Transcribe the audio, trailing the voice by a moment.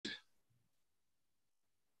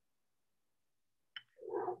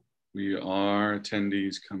We are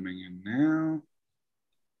attendees coming in now.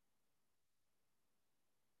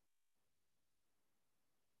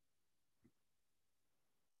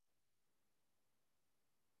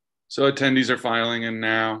 So attendees are filing in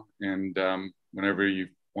now, and whenever you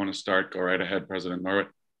want to start, go right ahead, President Norwood.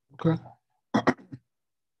 Okay.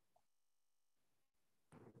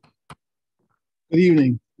 Good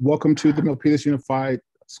evening. Welcome to the Milpitas Unified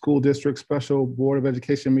School District Special Board of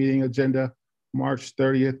Education meeting agenda, March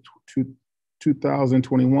 30th,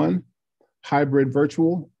 2021. Hybrid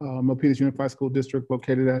virtual, Milpitas Unified School District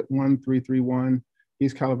located at 1331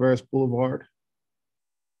 East Calaveras Boulevard.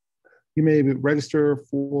 You may register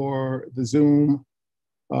for the Zoom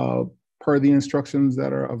per the instructions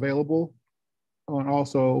that are available. And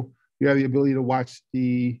also, you have the ability to watch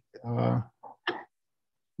the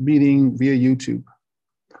meeting via YouTube.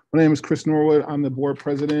 My name is Chris Norwood. I'm the board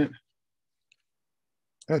president.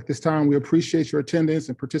 At this time, we appreciate your attendance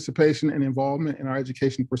and participation and involvement in our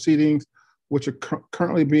education proceedings, which are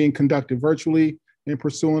currently being conducted virtually in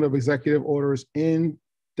pursuant of executive orders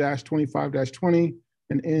N-25-20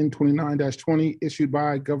 and N-29-20 issued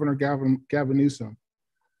by Governor Gavin Newsom.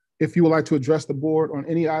 If you would like to address the board on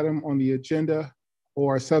any item on the agenda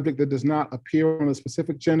or a subject that does not appear on a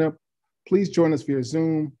specific agenda, please join us via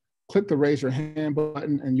Zoom. Click the raise your hand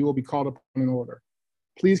button and you will be called upon in order.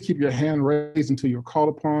 Please keep your hand raised until you're called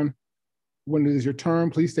upon. When it is your turn,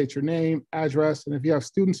 please state your name, address, and if you have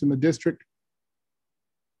students in the district,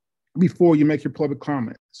 before you make your public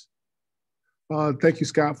comments. Thank you,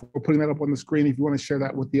 Scott, for putting that up on the screen if you want to share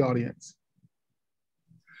that with the audience.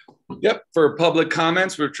 Yep, for public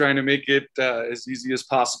comments, we're trying to make it as easy as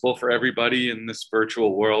possible for everybody in this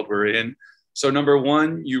virtual world we're in. So number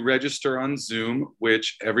one, you register on Zoom,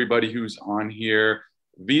 which everybody who's on here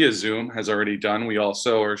via Zoom has already done. We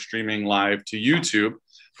also are streaming live to YouTube.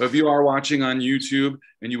 But if you are watching on YouTube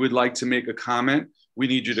and you would like to make a comment, we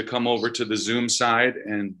need you to come over to the Zoom side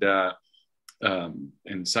and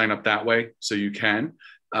sign up that way so you can.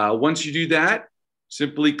 Once you do that,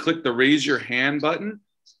 simply click the raise your hand button.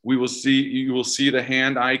 You will see the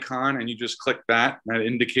hand icon and you just click that. That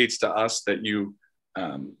indicates to us that you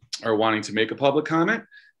are wanting to make a public comment.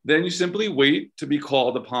 Then you simply wait to be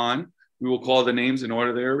called upon. We will call the names in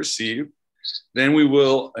order they are received. Then we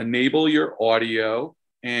will enable your audio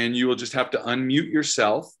and you will just have to unmute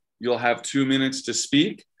yourself. You'll have 2 minutes to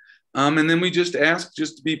speak. And then we just ask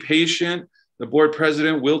just to be patient. The board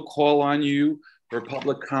president will call on you for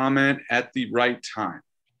public comment at the right time.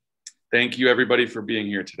 Thank you, everybody, for being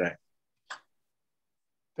here today.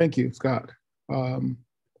 Thank you, Scott.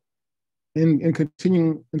 In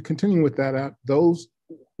continuing with that, those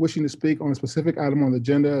wishing to speak on a specific item on the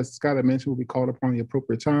agenda, as Scott had mentioned, will be called upon the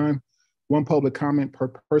appropriate time. One public comment per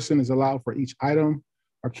person is allowed for each item.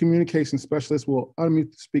 Our communication specialist will unmute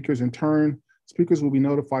the speakers in turn. Speakers will be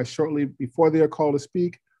notified shortly before they are called to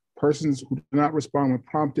speak. Persons who do not respond when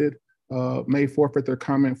prompted may forfeit their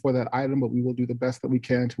comment for that item, but we will do the best that we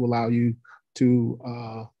can to allow you to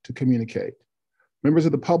communicate. Members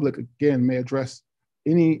of the public, again, may address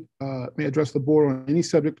the board on any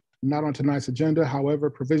subject not on tonight's agenda.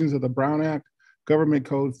 However, provisions of the Brown Act, Government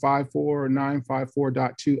Code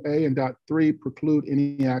 54954.2a and .3 preclude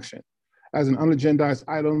any action. As an unagendized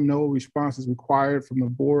item, no response is required from the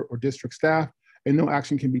board or district staff, and no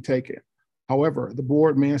action can be taken. However, the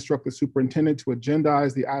board may instruct the superintendent to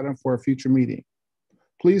agendize the item for a future meeting.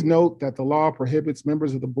 Please note that the law prohibits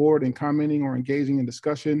members of the board in commenting or engaging in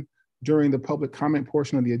discussion during the public comment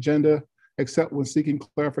portion of the agenda, except when seeking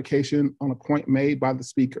clarification on a point made by the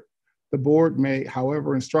speaker. The board may,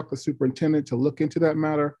 however, instruct the superintendent to look into that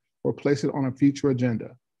matter or place it on a future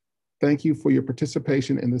agenda. Thank you for your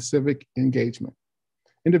participation in the civic engagement.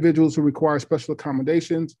 Individuals who require special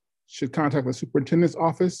accommodations should contact the superintendent's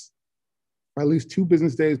office at least 2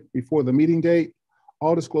 business days before the meeting date.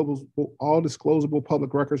 All disclosable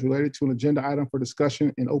public records related to an agenda item for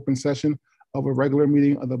discussion in open session of a regular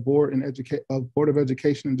meeting of the Board of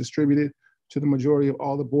Education and distributed to the majority of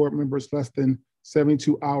all the board members less than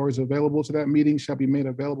 72 hours available to that meeting shall be made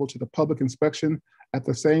available to the public inspection at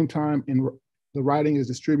the same time the writing is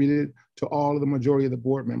distributed to all of the majority of the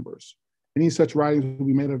board members. Any such writings will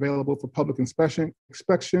be made available for public inspection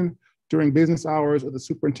during business hours of the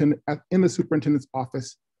superintendent in the superintendent's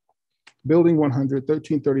office, Building 100,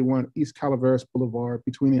 1331 East Calaveras Boulevard,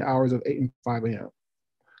 between the hours of 8 and 5 a.m.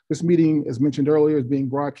 This meeting, as mentioned earlier, is being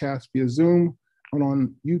broadcast via Zoom and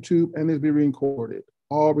on YouTube and is being recorded.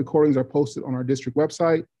 All recordings are posted on our district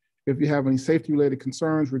website. If you have any safety-related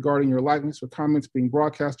concerns regarding your likeness or comments being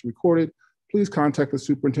broadcast or recorded, please contact the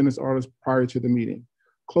superintendent's office prior to the meeting.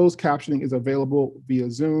 Closed captioning is available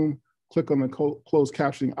via Zoom. click on the closed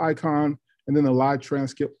captioning icon, and then the live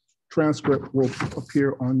transcript will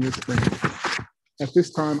appear on your screen. At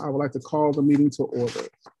this time, I would like to call the meeting to order.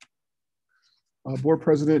 Board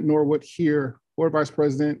President Norwood here. Board Vice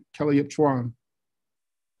President Kelly Yip Chuan.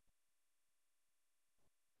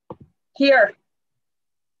 Here.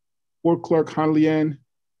 Board Clerk Han Lien.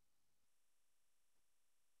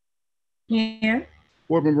 Here.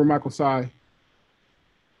 Board Member Michael Tsai.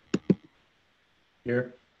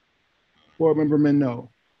 Here. Board Member Minno.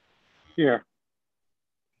 Here.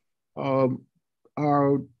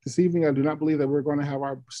 This evening, I do not believe that we're going to have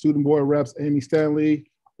our student board reps, Amy Stanley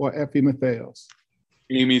or Effie Mattheos.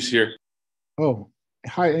 Amy's here. Oh,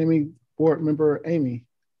 hi, Amy. Board Member Amy.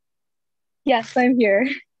 Yes, I'm here.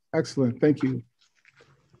 Excellent, thank you.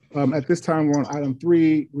 At this time, we're on item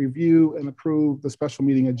 3, review and approve the special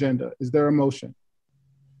meeting agenda. Is there a motion?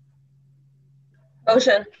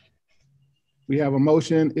 Motion. We have a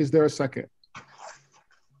motion. Is there a second?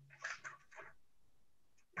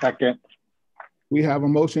 Second. We have a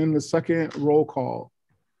motion, the second. Roll call.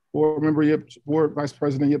 Board Member Yip, Board Vice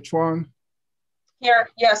President Yip Chuan. Here,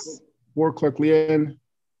 yes. Board Clerk Lien.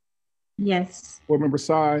 Yes. Board Member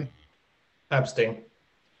Tsai. Abstain.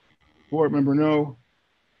 Board Member No.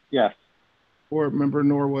 Yes. Board Member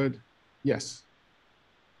Norwood. Yes.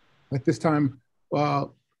 At this time,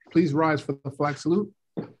 please rise for the flag salute.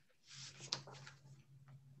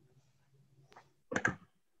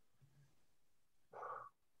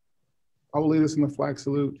 I will lead us in the flag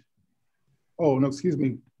salute. Oh, no, excuse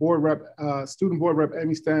me. Board Rep, Student Board Rep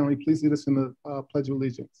Amy Stanley, please lead us in the Pledge of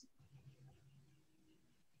Allegiance.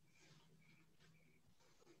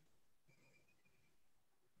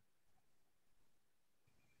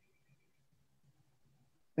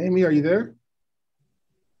 Amy, are you there?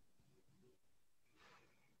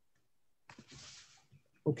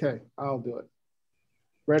 Okay, I'll do it.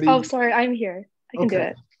 Ready? Oh, sorry, I'm here. I can do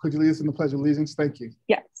it. Could you lead us in the Pledge of Allegiance? Thank you.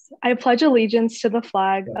 Yes. I pledge allegiance to the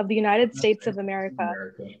flag of the United States of America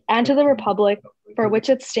and to the republic for which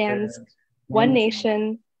it stands, one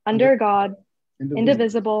nation, under God,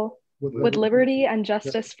 indivisible, with liberty and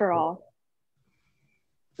justice for all.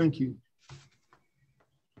 Thank you.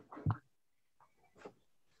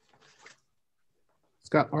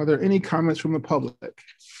 Scott, are there any comments from the public?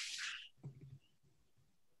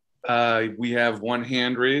 We have one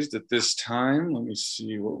hand raised at this time. Let me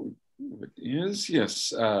see what it is.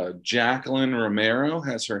 Yes, Jacqueline Romero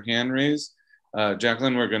has her hand raised.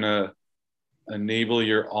 Jacqueline, we're going to enable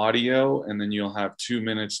your audio and then you'll have 2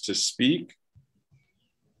 minutes to speak.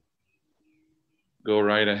 Go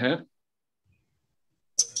right ahead.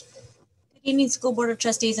 Good evening, School Board of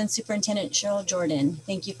Trustees and Superintendent Cheryl Jordan.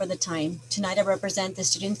 Thank you for the time. Tonight I represent the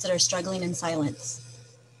students that are struggling in silence.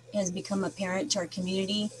 It has become apparent to our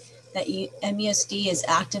community that MUSD is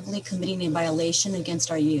actively committing a violation against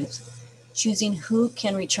our youth. Choosing who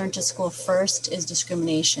can return to school first is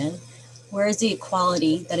discrimination. Where is the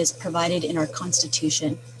equality that is provided in our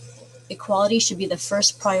Constitution? Equality should be the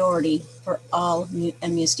first priority for all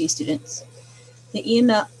MUSD students. The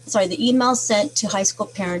email sent to high school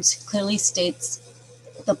parents clearly states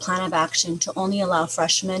the plan of action to only allow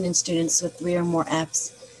freshmen and students with 3 or more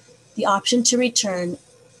Fs. The option to return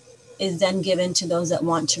is then given to those that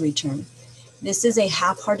want to return. This is a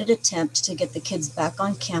half-hearted attempt to get the kids back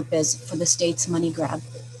on campus for the state's money grab.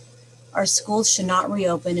 Our schools should not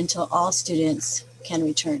reopen until all students can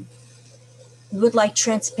return. We would like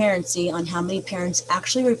transparency on how many parents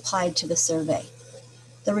actually replied to the survey.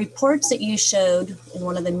 The reports that you showed in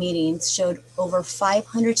one of the meetings showed over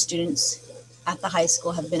 500 students at the high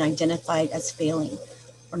school have been identified as failing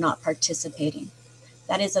or not participating.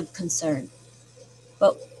 That is of concern.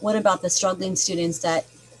 But what about the struggling students that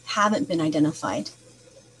haven't been identified?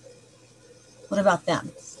 What about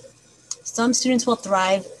them? Some students will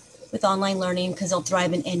thrive with online learning because they'll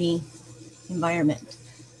thrive in any environment.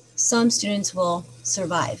 Some students will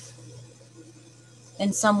survive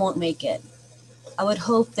and some won't make it. I would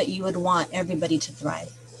hope that you would want everybody to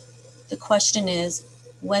thrive. The question is,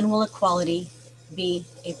 when will equality be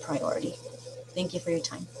a priority? Thank you for your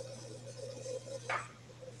time.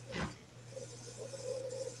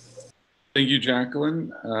 Thank you,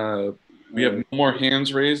 Jacqueline. We have no more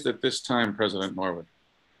hands raised at this time, President Norwood.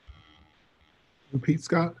 Repeat,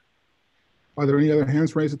 Scott. Are there any other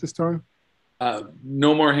hands raised at this time?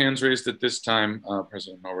 No more hands raised at this time,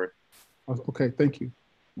 President Norwood. Okay, thank you.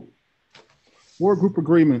 Board group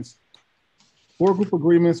agreements. Board group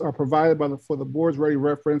agreements are provided for the board's ready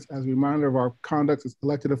reference as a reminder of our conduct as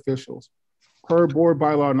elected officials. Per Board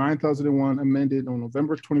Bylaw 9001 amended on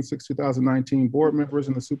November 26, 2019, board members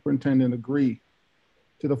and the superintendent agree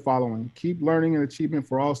to the following. Keep learning and achievement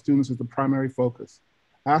for all students as the primary focus.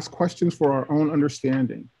 Ask questions for our own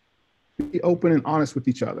understanding. Be open and honest with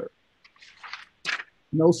each other.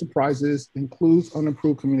 No surprises. Includes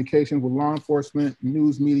unapproved communications with law enforcement,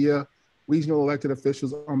 news media, regional elected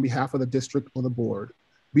officials on behalf of the district or the board.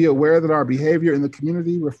 Be aware that our behavior in the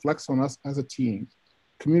community reflects on us as a team.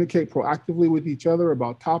 Communicate proactively with each other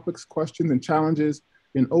about topics, questions, and challenges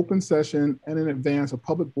in open session and in advance of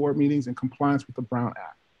public board meetings in compliance with the Brown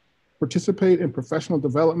Act. Participate in professional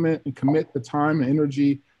development and commit the time and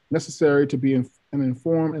energy necessary to be an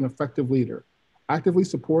informed and effective leader. Actively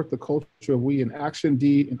support the culture of we in action,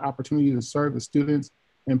 deed, and opportunity to serve the students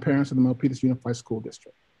and parents of the Milpitas Unified School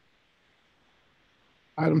District.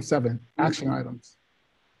 Item 7, action items.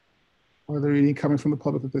 Are there any comments from the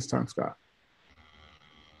public at this time, Scott?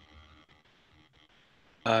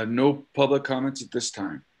 No public comments at this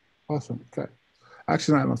time. Awesome, okay.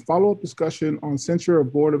 Action items, follow-up discussion on censure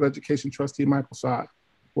of Board of Education trustee Michael Sod,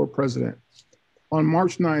 board president. On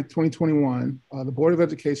March 9th, 2021, the Board of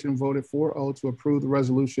Education voted 4-0 to approve the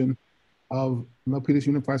resolution of Milpitas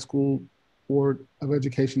Unified School Board of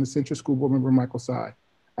Education to censure school board member Michael Sod.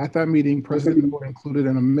 At that meeting, President Miller included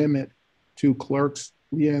an amendment to Clerk's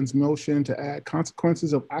Leanne's motion to add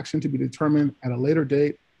consequences of action to be determined at a later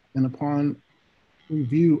date and upon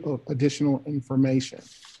review of additional information.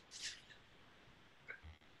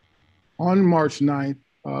 On March 9th,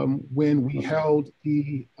 when we held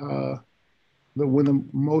when the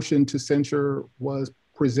motion to censure was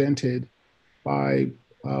presented by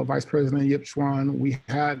Vice President Yip Schwan, we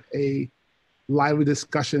had a lively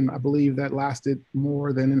discussion, I believe, that lasted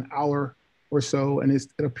more than an hour or so, and it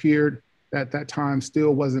appeared that that time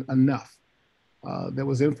still wasn't enough. There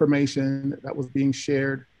was information that was being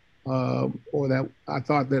shared or that I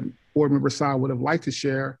thought that Board Member Sa would have liked to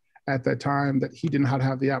share at that time that he did not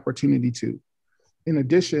have the opportunity to. In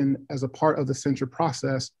addition, as a part of the censure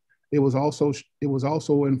process, it was also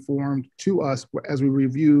informed to us as we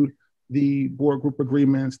reviewed the board group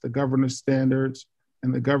agreements, the governance standards,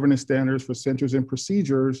 and the governance standards for censures and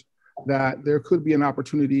procedures that there could be an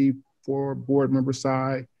opportunity for Board Member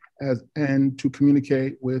Sa and to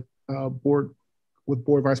communicate with Board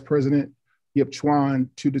Vice President Yip Chuan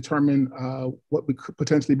to determine what could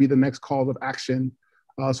potentially be the next call of action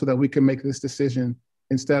so that we can make this decision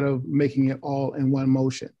instead of making it all in one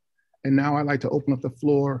motion. And now I'd like to open up the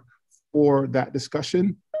floor for that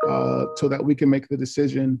discussion so that we can make the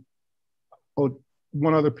decision. Oh,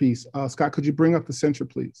 one other piece. Scott, could you bring up the censure,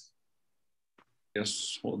 please?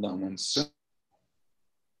 Yes, hold on one second.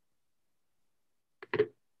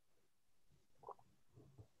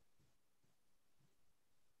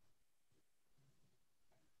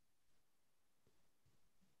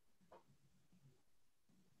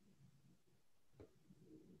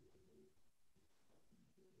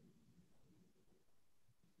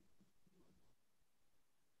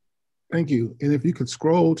 Thank you. And if you could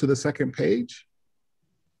scroll to the second page.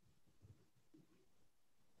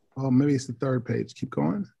 Oh, maybe it's the third page. Keep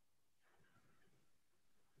going.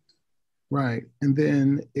 Right. And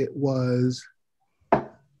then it was,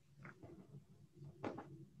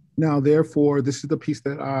 now therefore, this is the piece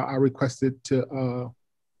that I requested to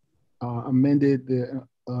amended the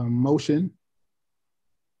motion.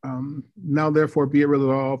 Now therefore be it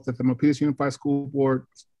resolved that the Milpitas Unified School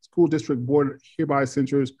District Board hereby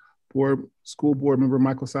censures School Board Member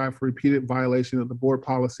Michael Sa for repeated violation of the board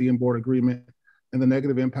policy and board agreement and the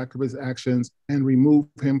negative impact of his actions, and remove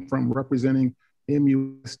him from representing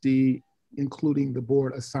MUSD, including the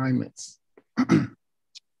board assignments. That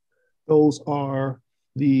is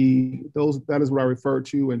what I refer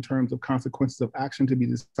to in terms of consequences of action to be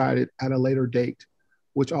decided at a later date,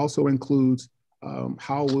 which also includes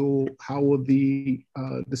how will the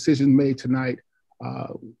decision made tonight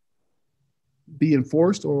be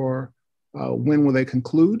enforced, or when will they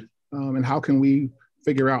conclude, and how can we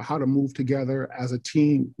figure out how to move together as a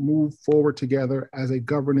team, move forward together as a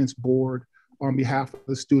governance board on behalf of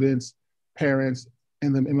the students, parents,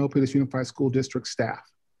 and the Milpitas Unified School District staff.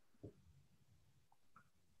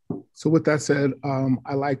 So with that said,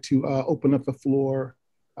 I'd like to open up the floor.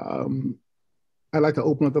 I'd like to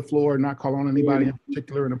open up the floor and not call on anybody in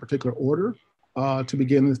particular in a particular order to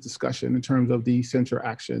begin this discussion in terms of the censure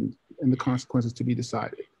action and the consequences to be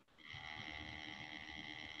decided.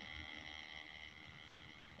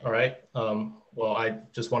 All right. Well, I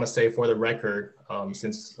just want to say for the record,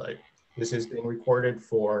 since this is being recorded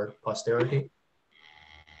for posterity.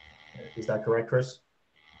 Is that correct, Chris?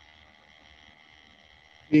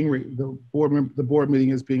 The board meeting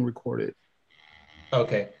is being recorded.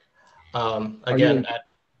 Okay. Again,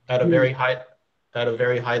 at a very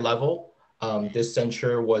high level, This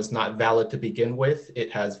censure was not valid to begin with.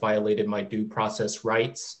 It has violated my due process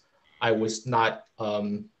rights. I was not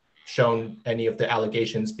shown any of the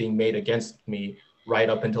allegations being made against me right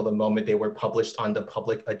up until the moment they were published on the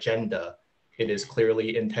public agenda. It is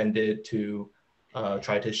clearly intended to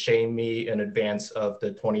try to shame me in advance of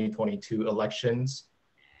the 2022 elections.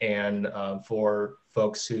 And for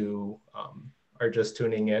folks who are just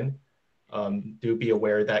tuning in, do be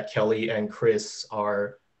aware that Kelly and Chris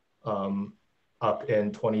are up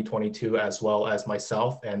in 2022 as well as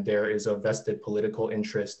myself, and there is a vested political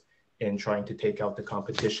interest in trying to take out the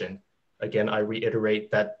competition. Again, I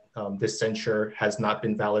reiterate that this censure has not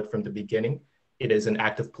been valid from the beginning. It is an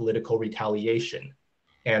act of political retaliation.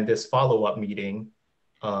 And this follow-up meeting,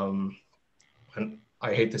 and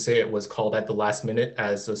I hate to say it, was called at the last minute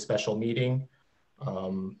as a special meeting.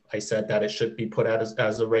 I said that it should be put out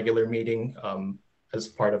as a regular meeting as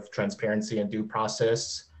part of transparency and due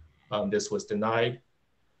process. This was denied.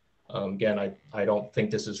 Again, I don't think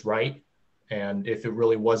this is right. And if it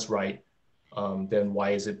really was right, then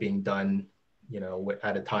why is it being done,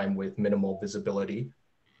 at a time with minimal visibility?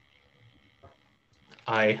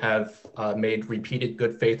 I have made repeated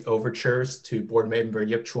good faith overtures to board member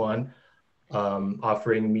Yip Chuan,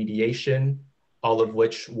 offering mediation, all of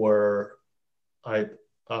which were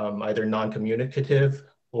either non-communicative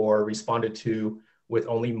or responded to with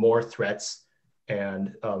only more threats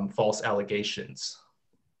and false allegations.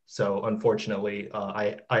 So unfortunately,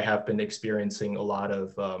 I have been experiencing a lot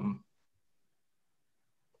of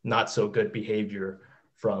not so good behavior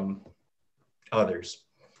from others.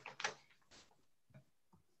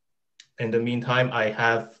 In the meantime, I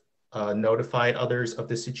have notified others of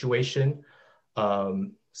the situation.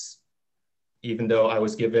 Even though I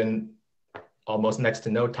was given almost next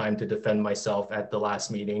to no time to defend myself at the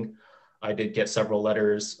last meeting, I did get several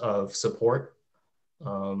letters of support.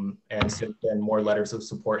 And since then, more letters of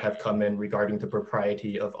support have come in regarding the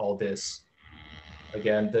propriety of all this.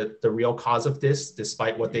 Again, the real cause of this,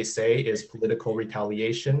 despite what they say, is political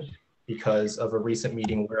retaliation because of a recent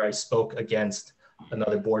meeting where I spoke against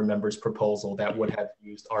another board member's proposal that would have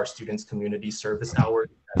used our students' community service hours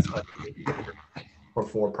as a for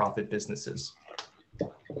for-profit businesses.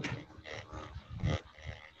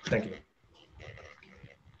 Thank you.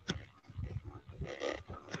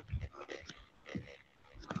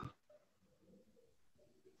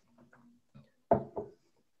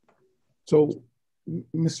 So,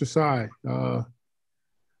 Mr. Tsai,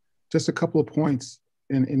 just a couple of points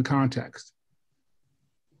in context.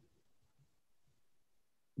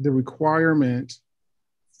 The requirement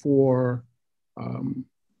for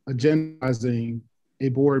agendizing a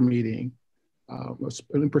board meeting,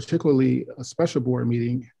 and particularly a special board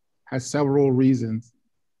meeting, has several reasons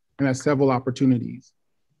and has several opportunities.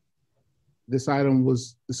 This item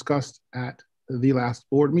was discussed at the last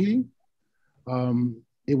board meeting.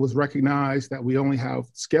 It was recognized that we only have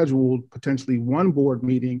scheduled potentially one board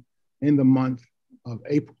meeting in the month of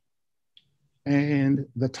April. And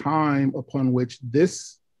the time upon which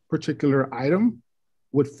this particular item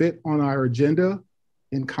would fit on our agenda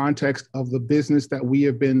in context of the business that we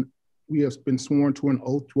have been sworn to an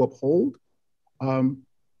oath to uphold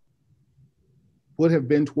would have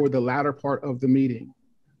been toward the latter part of the meeting.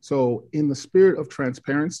 So in the spirit of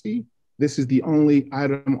transparency, this is the only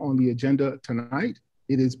item on the agenda tonight.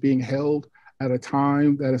 It is being held at a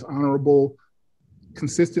time that is honorable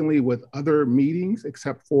consistently with other meetings,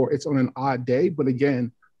 except for it's on an odd day. But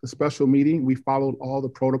again, the special meeting, we followed all the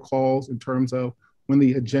protocols in terms of when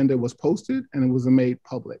the agenda was posted and it was made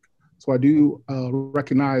public. So I do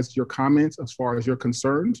recognize your comments as far as your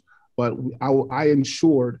concerns, but I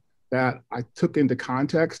ensured that I took into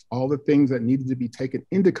context all the things that needed to be taken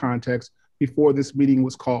into context before this meeting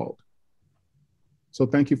was called. So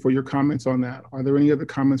thank you for your comments on that. Are there any other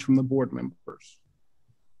comments from the board members?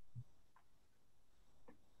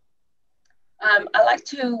 I'd like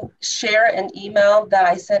to share an email that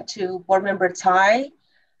I sent to board member Tsai.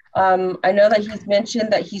 I know that he's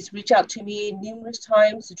mentioned that he's reached out to me numerous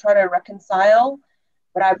times to try to reconcile,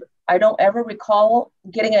 but I don't ever recall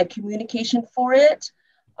getting a communication for it.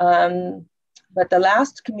 But the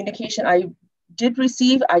last communication I did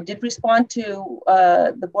receive, I did respond to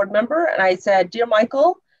the board member, and I said, "Dear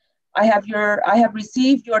Michael, I have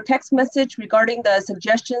received your text message regarding the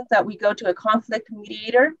suggestions that we go to a conflict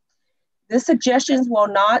mediator. These suggestions will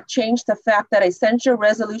not change the fact that a censure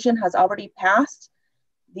resolution has already passed.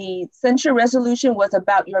 The censure resolution was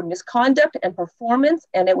about your misconduct and performance,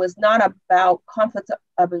 and it was not about conflicts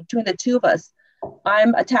between the two of us.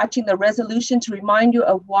 I'm attaching the resolution to remind you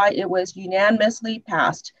of why it was unanimously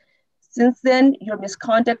passed. Since then, your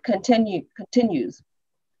misconduct continues.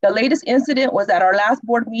 The latest incident was at our last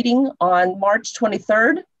board meeting on March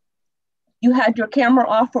 23rd. You had your camera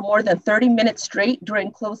off for more than 30 minutes straight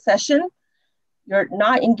during closed session. You're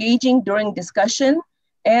not engaging during discussion,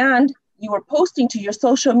 and you were posting to your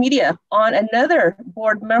social media on another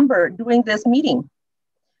board member during this meeting.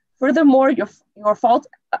 Furthermore, your false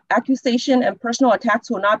accusation and personal attacks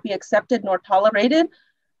will not be accepted nor tolerated.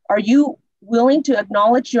 Are you willing to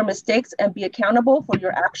acknowledge your mistakes and be accountable for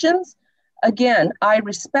your actions? Again, I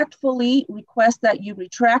respectfully request that you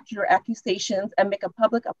retract your accusations and make a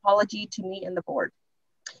public apology to me and the board.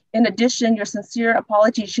 In addition, your sincere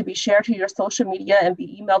apology should be shared to your social media and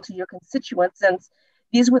be emailed to your constituents, since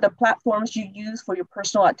these were the platforms you used for your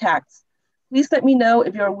personal attacks. Please let me know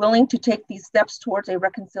if you're willing to take these steps towards a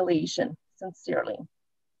reconciliation. Sincerely.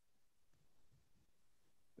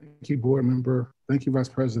 Thank you, board member. Thank you, Vice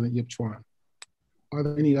President Yip Chuan. Are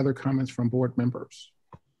there any other comments from board members?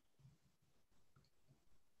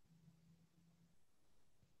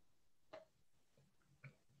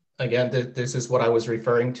 Again, this is what I was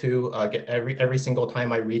referring to. Every single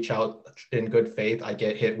time I reach out in good faith, I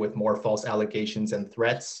get hit with more false allegations and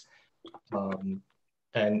threats.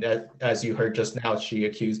 And as you heard just now, she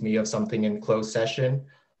accused me of something in closed session.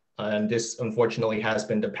 And this unfortunately has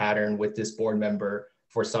been the pattern with this board member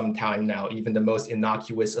for some time now. Even the most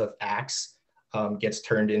innocuous of acts gets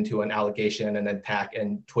turned into an allegation and an attack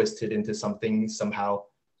and twisted into something somehow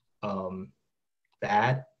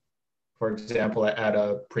bad. For example, at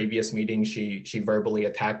a previous meeting, she verbally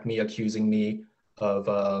attacked me, accusing me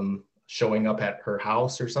of showing up at her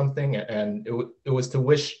house or something. And it was to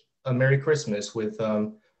wish a Merry Christmas with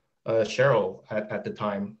Cheryl at the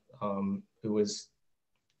time, who was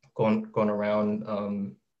going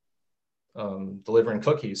around delivering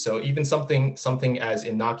cookies. So even something as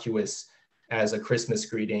innocuous as a Christmas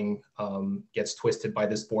greeting gets twisted by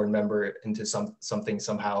this board member into something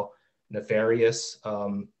somehow nefarious.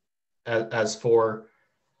 As for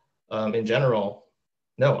in general,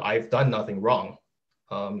 no, I've done nothing wrong.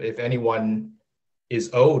 If anyone is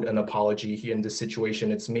owed an apology in this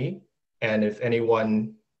situation, it's me. And if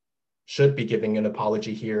anyone should be giving an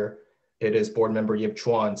apology here, it is board member Yip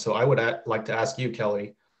Chuan. So I would like to ask you,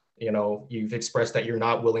 Kelly, you've expressed that you're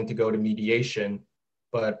not willing to go to mediation,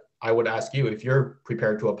 but I would ask you if you're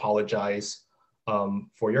prepared to apologize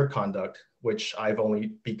for your conduct, which I've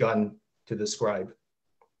only begun to describe.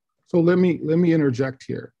 So let me interject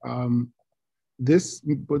here. This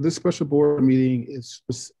special board meeting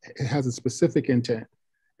has a specific intent,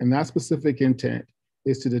 and that specific intent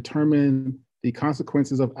is to determine the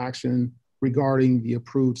consequences of action regarding the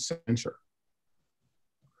approved censure.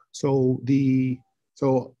 So it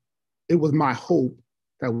was my hope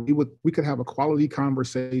that we could have a quality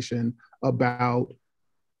conversation about,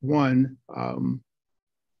 one,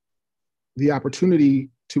 the opportunity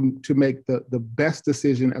to make the best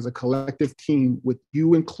decision as a collective team, with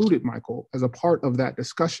you included, Michael, as a part of that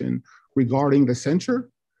discussion regarding the censure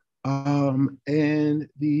and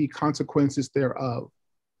the consequences thereof.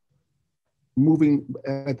 Moving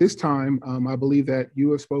at this time, I believe that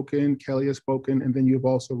you have spoken, Kelly has spoken, and then you have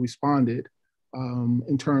also responded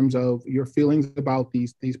in terms of your feelings about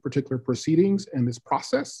these particular proceedings and this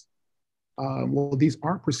process. Well, these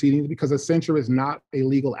aren't proceedings because a censure is not a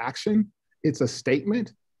legal action. It's a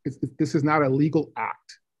statement. This is not a legal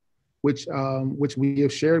act, which we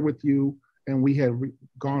have shared with you, and we had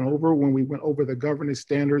gone over when we went over the governance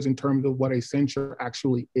standards in terms of what a censure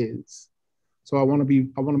actually is. So I want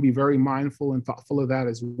to be very mindful and thoughtful of that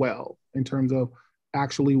as well in terms of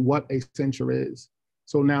actually what a censure is.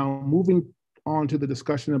 So now moving on to the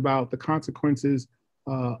discussion about the consequences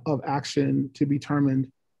of action to be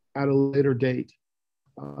determined at a later date.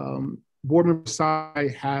 Board Member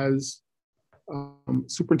Sy has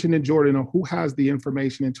Superintendent Jordan, who has the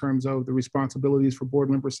information in terms of the responsibilities for Board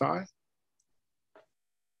Member Sy?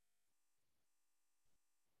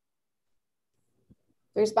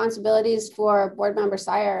 The responsibilities for Board Member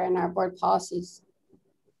Sy are in our board policies.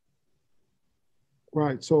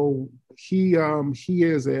 Right. So he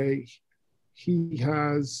has,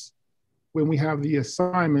 when we have the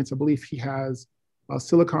assignments, I believe he has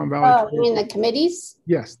Silicon Valley. Oh, you mean the committees?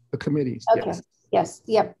 Yes, the committees. Okay. Yes. Yes.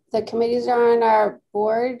 Yep. The committees are on our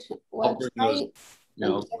board website. Yeah,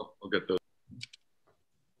 I'll get those.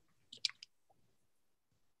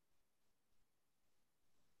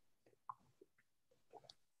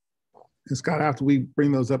 And Scott, after we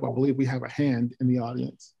bring those up, I believe we have a hand in the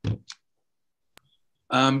audience.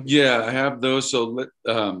 Yeah, I have those. So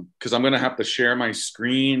because I'm going to have to share my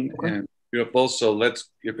screen. Okay. And beautiful. So let's,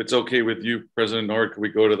 if it's okay with you, President Nord, can we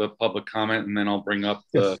go to the public comment and then I'll bring up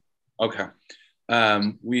the, yes. Okay.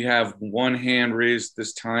 We have one hand raised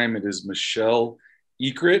this time. It is Michelle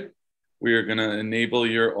Ekrit. We are going to enable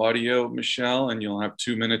your audio, Michelle, and you'll have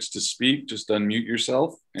 2 minutes to speak. Just unmute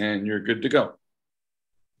yourself and you're good to go.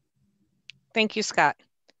 Thank you, Scott.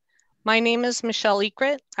 My name is Michelle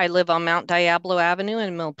Ekrit. I live on Mount Diablo Avenue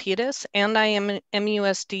in Milpitas, and I am an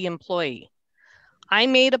MUSD employee. I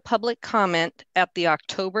made a public comment at the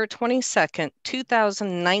October 22nd,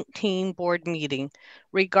 2019 board meeting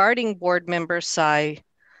regarding board member Sy.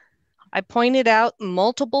 I pointed out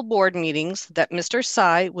multiple board meetings that Mr.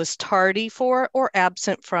 Sy was tardy for or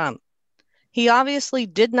absent from. He obviously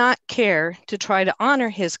did not care to try to honor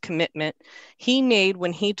his commitment he made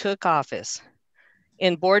when he took office.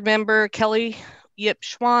 In board member Kelly Yip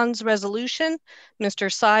Schwann's resolution,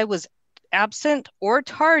 Mr. Sy was absent or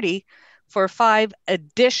tardy for 5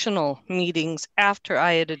 additional meetings after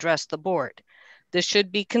I had addressed the board. This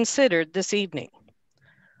should be considered this evening.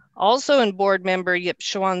 Also in board member Yip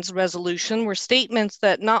Schwann's resolution were statements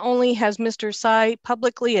that not only has Mr. Sy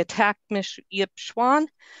publicly attacked Ms. Yip Schwann,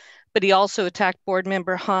 but he also attacked board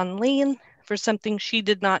member Han Lean for something she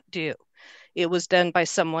did not do. It was done by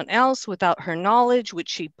someone else without her knowledge, which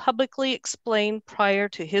she publicly explained prior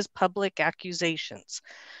to his public accusations.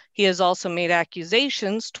 He has also made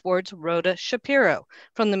accusations towards Rhoda Shapiro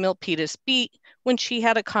from the Milpitas Beat when she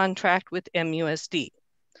had a contract with MUSD.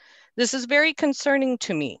 This is very concerning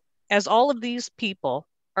to me, as all of these people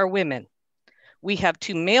are women. We have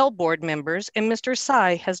 2 male board members, and Mr.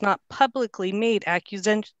 Sy has not publicly made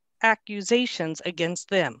accusations against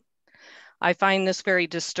them. I find this very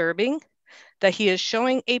disturbing, that he is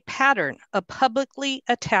showing a pattern of publicly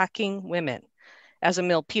attacking women. As a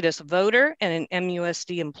Milpitas voter and an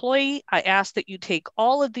MUSD employee, I ask that you take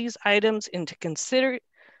all of these items into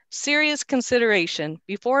serious consideration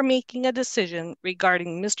before making a decision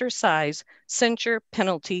regarding Mr. Sy's censure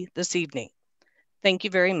penalty this evening. Thank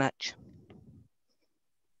you very much.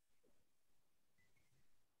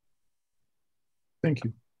 Thank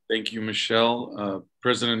you. Thank you, Michelle.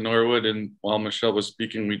 President Norwood, and while Michelle was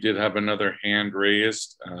speaking, we did have another hand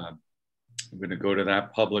raised. I'm going to go to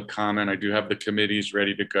that public comment. I do have the committees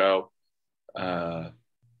ready to go.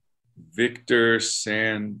 Victor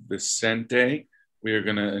San Vicente, we are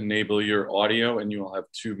going to enable your audio and you will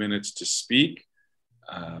have 2 minutes to speak.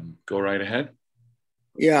 Go right ahead.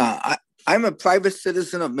 Yeah, I'm a private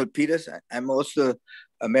citizen of Milpitas. I'm also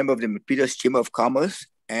a member of the Milpitas Chamber of Commerce,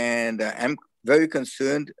 and I'm very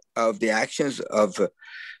concerned of the actions of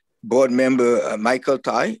board member Michael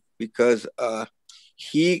Tai, because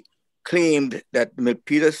he claimed that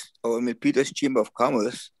Milpitas Chamber of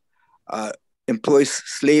Commerce employs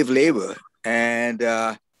slave labor, and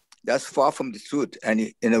that's far from the truth.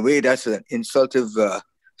 And in a way, that's an insultive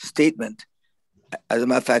statement. As a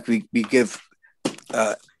matter of fact, we give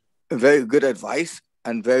very good advice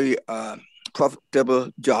and very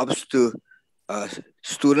profitable jobs to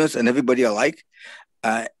students and everybody alike,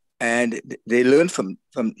 and they learn from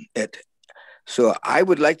it. So I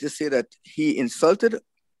would like to say that he insulted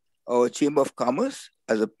our Chamber of Commerce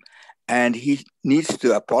and he needs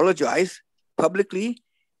to apologize publicly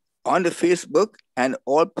on the Facebook and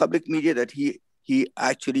all public media that he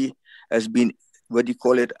actually has been, what do you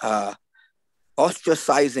call it,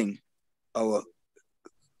 ostracizing our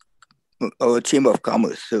Chamber of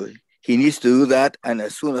Commerce. So he needs to do that, and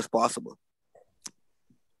as soon as possible.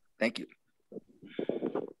 Thank you.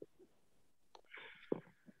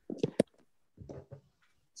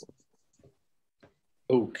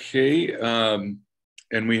 Okay, and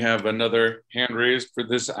we have another hand raised for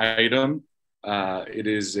this item. It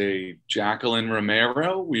is a Jacqueline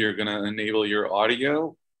Romero. We are going to enable your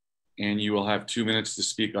audio, and you will have 2 minutes to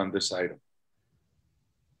speak on this item.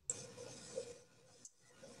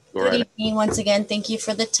 Good evening once again. Thank you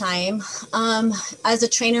for the time. As a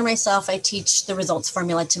trainer myself, I teach the results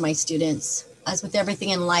formula to my students. As with everything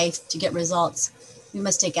in life, to get results, we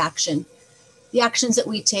must take action. The actions that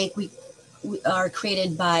we take, we are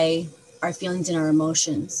created by our feelings and our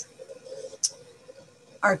emotions.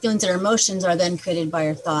 Our feelings and our emotions are then created by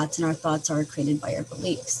our thoughts, and our thoughts are created by our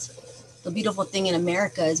beliefs. The beautiful thing in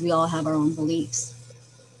America is we all have our own beliefs.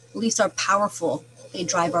 Beliefs are powerful. They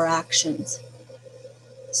drive our actions.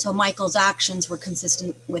 So Michael's actions were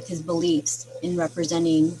consistent with his beliefs in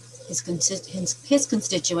representing his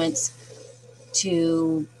constituents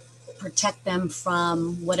to protect them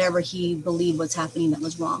from whatever he believed was happening that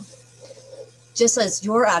was wrong. Just as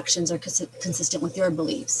your actions are consistent with your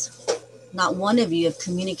beliefs. Not one of you have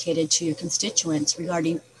communicated to your constituents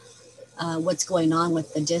regarding what's going on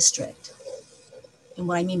with the district. And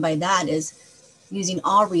what I mean by that is using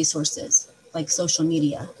all resources like social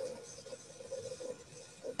media.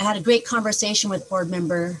 I had a great conversation with board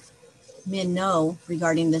member Min No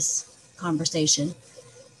regarding this conversation,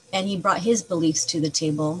 and he brought his beliefs to the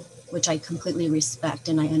table, which I completely respect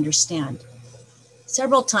and I understand.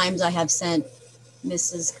 Several times I have sent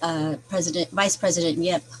Vice President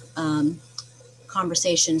Yip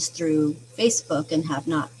conversations through Facebook and have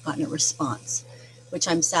not gotten a response, which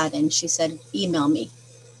I'm saddened. She said, email me.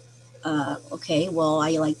 Okay, well,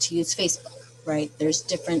 I like to use Facebook, right? There's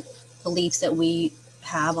different beliefs that we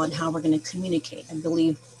have on how we're going to communicate. I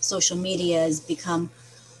believe social media has become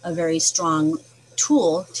a very strong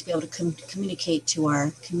tool to be able to communicate to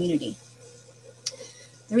our community.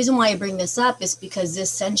 The reason why I bring this up is because this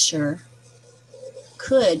censure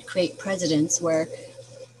could create precedents where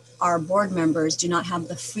our board members do not have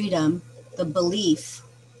the freedom, the belief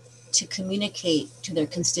to communicate to their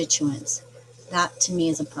constituents. That to me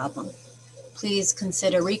is a problem. Please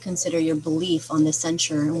reconsider your belief on the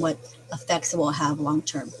censure and what effects it will have long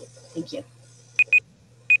term. Thank you.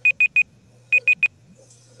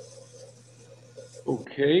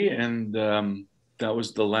 Okay, and that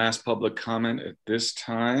was the last public comment at this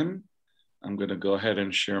time. I'm going to go ahead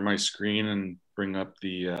and share my screen and bring up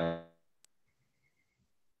the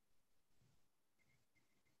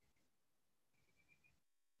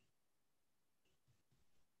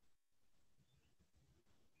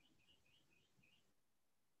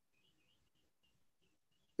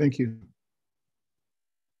Thank you.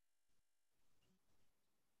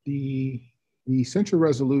 The censure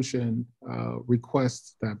resolution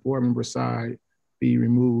requests that board member Sy be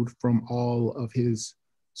removed from all of his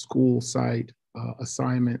school site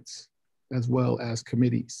assignments as well as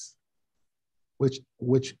committees,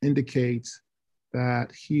 which indicates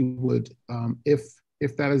that he would,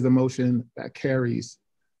 if that is the motion that carries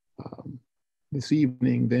this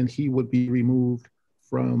evening, then he would be removed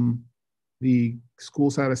from the school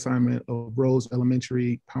site assignment of Rose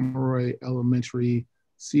Elementary, Pomeroy Elementary,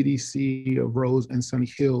 CDC of Rose and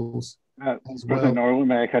Sunny Hills. President Norwood,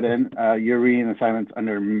 may I cut in? You're reading assignments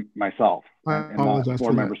under myself and not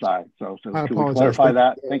board member side. So can we clarify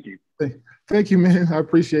that? Thank you. Thank you, man. I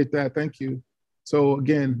appreciate that. Thank you. So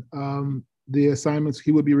again, the assignments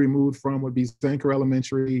he would be removed from would be Zanker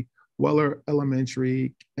Elementary, Weller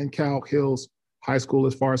Elementary, and Cal Hills High School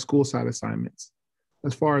as far as school site assignments.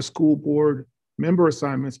 As far as school board member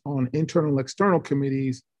assignments on internal and external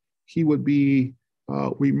committees, he would be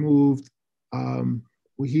removed.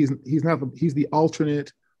 He's the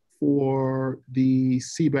alternate for the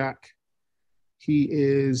CBAC. He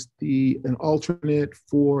is an alternate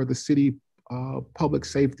for the City Public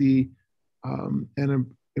Safety and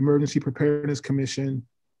Emergency Preparedness Commission.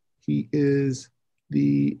 He is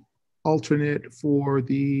the alternate for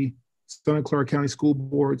the Santa Clara County School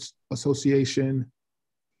Boards Association.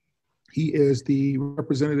 He is the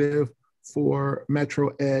representative for Metro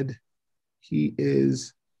Ed. He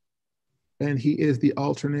is the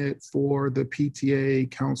alternate for the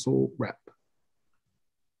PTA council rep.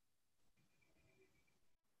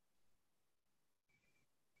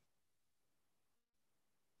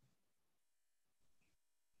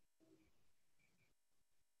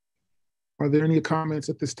 Are there any comments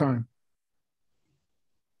at this time?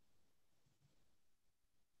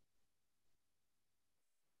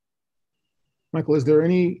 Michael, do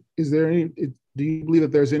you believe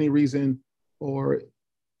that there's any reason, or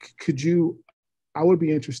could you, I would be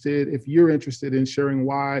interested, if you're interested in sharing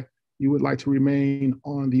why you would like to remain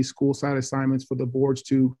on these school site assignments for the boards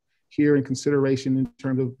to hear in consideration in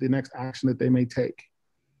terms of the next action that they may take.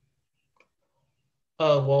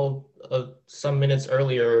 Some minutes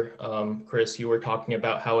earlier, Chris, you were talking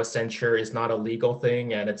about how a censure is not a legal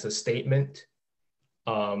thing and it's a statement.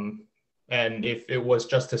 And if it was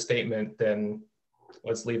just a statement, then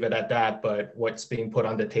let's leave it at that. But what's being put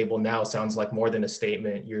on the table now sounds like more than a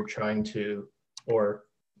statement. You're trying to, or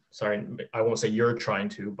sorry, I won't say you're trying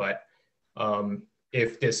to, but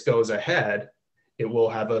if this goes ahead, it will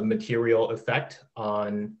have a material effect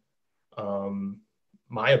on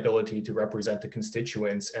my ability to represent the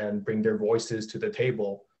constituents and bring their voices to the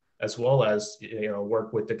table, as well as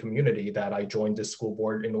work with the community that I joined this school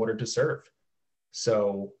board in order to serve.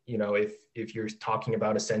 So, if you're talking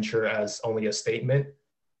about a censure as only a statement,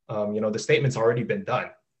 the statement's already been done.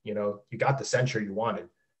 You got the censure you wanted,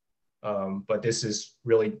 but this is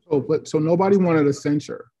really. So nobody wanted a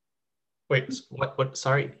censure. What?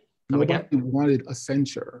 Sorry. Nobody wanted a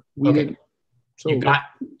censure. We didn't. So you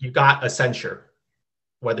got a censure.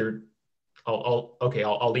 Whether I'll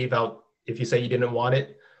leave out if you say you didn't want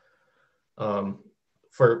it.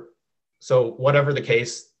 So whatever the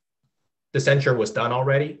case. The censure was done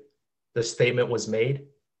already. The statement was made.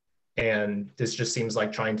 And this just seems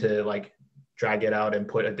like trying to drag it out and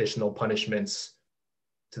put additional punishments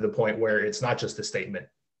to the point where it's not just a statement.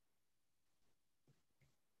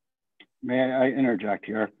 May I interject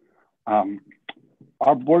here?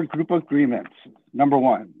 Our board group agreements, number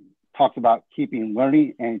one, talks about keeping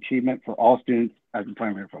learning and achievement for all students as the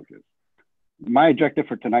primary focus. My objective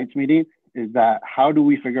for tonight's meeting is that how do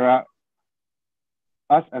we figure out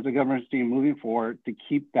us as a governance team moving forward to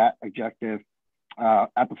keep that objective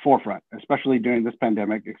at the forefront, especially during this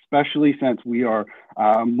pandemic, especially since we are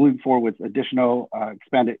moving forward with additional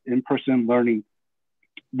expanded in-person learning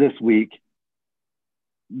this week.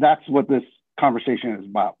 That's what this conversation is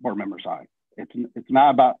about, board member side. It's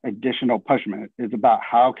not about additional punishment. It's about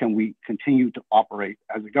how can we continue to operate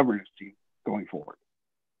as a governance team going forward.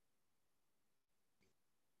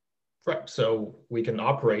 Right, so we can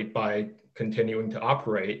operate by continuing to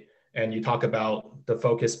operate. And you talk about the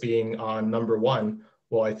focus being on number one.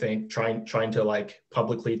 Well, I think trying to like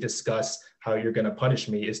publicly discuss how you're going to punish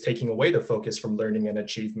me is taking away the focus from learning and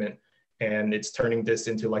achievement, and it's turning this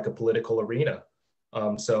into like a political arena.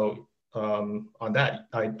 On that,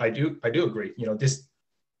 I do agree. You know,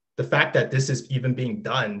 the fact that this is even being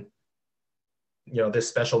done, you know, this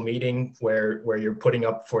special meeting where you're putting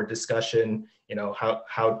up for discussion, you know,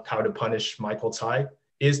 how to punish Michael Tsai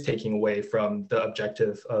is taking away from the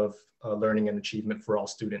objective of learning and achievement for all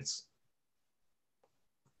students.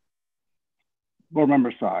 Board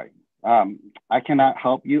member Tsai, I cannot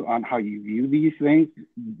help you on how you view these things.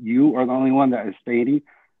 You are the only one that is stating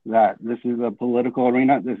that this is a political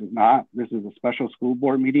arena. This is not. This is a special school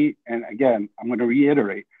board meeting. And again, I'm going to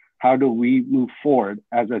reiterate, how do we move forward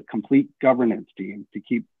as a complete governance team to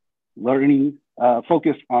keep learning,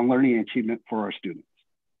 focused on learning and achievement for our students?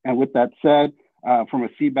 And with that said, from a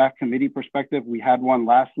CBAC committee perspective, we had one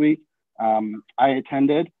last week. I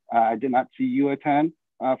attended. I did not see you attend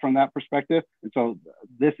from that perspective. And so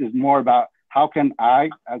this is more about how can I,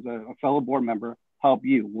 as a fellow board member, help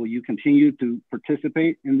you? Will you continue to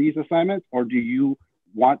participate in these assignments, or do you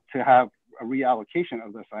want to have a reallocation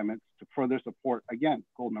of the assignments to further support, again,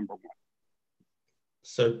 goal number one?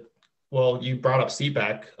 So, well, you brought up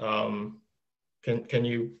CBAC. Can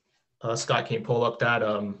you, Scott, can you pull up that,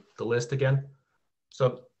 the list again?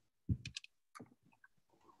 So,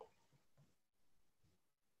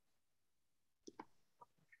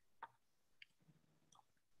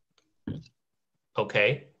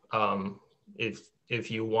 okay. If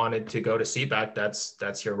you wanted to go to CBAC,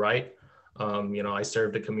 that's your right. You know, I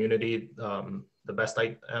serve the community the best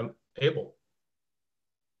I am able.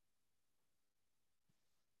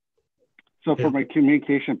 So from a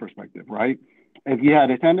communication perspective, right? If you had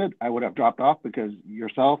attended, I would have dropped off because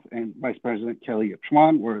yourself and Vice President Kelly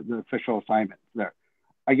Schwan were the official assignments there.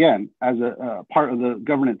 Again, as a part of the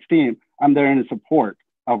governance team, I'm there in support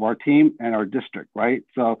of our team and our district, right?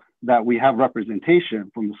 So that we have representation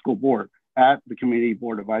from the school board at the Community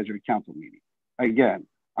Board Advisory Council meeting. Again,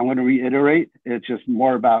 I'm going to reiterate, it's just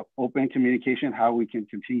more about open communication, how we can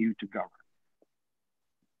continue to govern.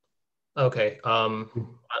 Okay,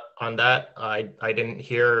 on that, I didn't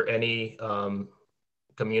hear any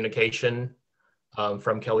communication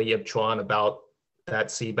from Kelly Yip Chuan about that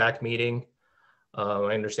CBAC meeting.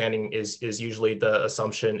 My understanding is usually the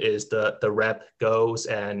assumption is the rep goes,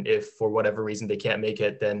 and if for whatever reason they can't make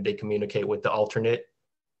it, then they communicate with the alternate.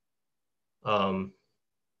 And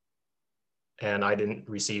I didn't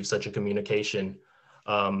receive such a communication.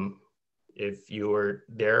 If you were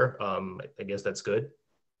there, I guess that's good.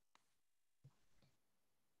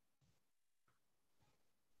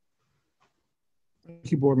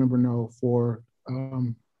 Thank you, Board Member No, for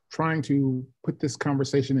trying to put this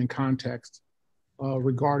conversation in context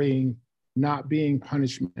regarding not being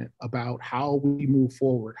punishment, about how we move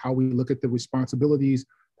forward, how we look at the responsibilities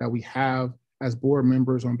that we have as board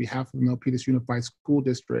members on behalf of the Milpitas Unified School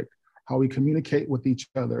District, how we communicate with each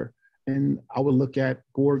other. And I would look at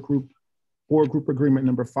board group agreement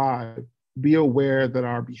number 5, be aware that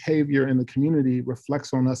our behavior in the community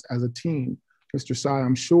reflects on us as a team. Mr. Tsai,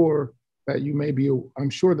 I'm sure that you may be,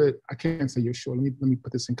 I'm sure that, I can't say you're sure, let me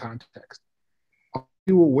put this in context. Are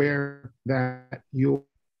you aware that your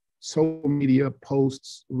social media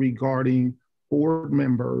posts regarding board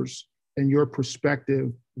members and your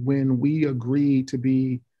perspective when we agree to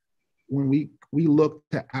be, when we look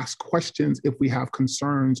to ask questions if we have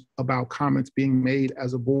concerns about comments being made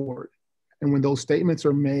as a board, and when those statements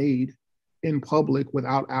are made in public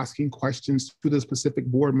without asking questions to the specific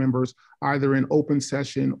board members, either in open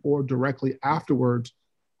session or directly afterwards,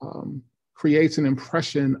 creates an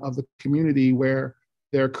impression of the community where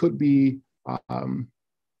there could be,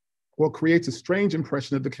 well, creates a strange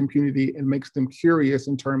impression of the community and makes them curious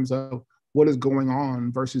in terms of what is going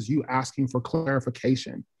on versus you asking for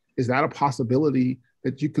clarification? Is that a possibility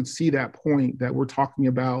that you could see that point that we're talking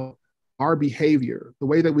about our behavior, the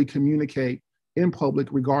way that we communicate in public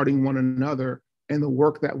regarding one another, and the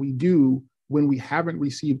work that we do when we haven't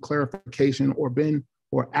received clarification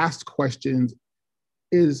or asked questions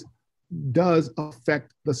does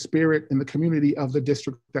affect the spirit and the community of the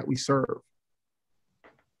district that we serve?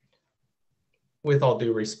 With all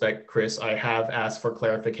due respect, Chris, I have asked for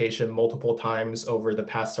clarification multiple times over the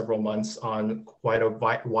past several months on quite a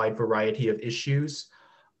wide variety of issues.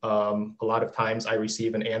 A lot of times I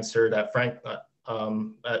receive an answer that,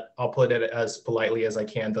 I'll put it as politely as I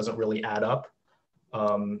can, doesn't really add up.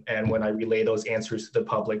 And when I relay those answers to the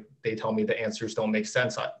public, they tell me the answers don't make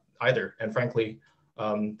sense either. And frankly,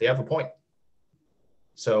 they have a point.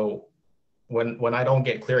 So when I don't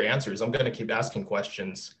get clear answers, I'm going to keep asking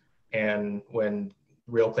questions. And when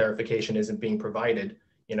real clarification isn't being provided,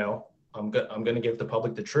 I'm going to give the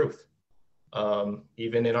public the truth.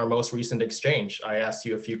 Even in our most recent exchange, I asked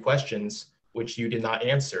you a few questions which you did not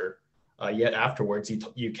answer. Yet afterwards,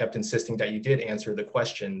 you kept insisting that you did answer the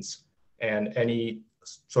questions. And any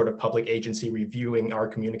sort of public agency reviewing our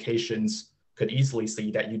communications could easily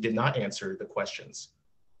see that you did not answer the questions.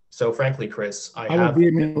 So frankly, Chris,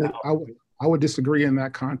 I would disagree in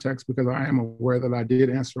that context, because I am aware that I did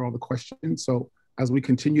answer all the questions. So as we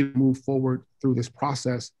continue to move forward through this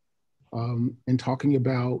process and talking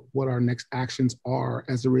about what our next actions are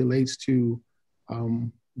as it relates to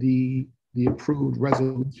the approved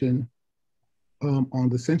resolution on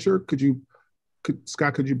the censure,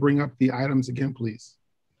 Scott, could you bring up the items again, please?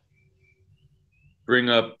 Bring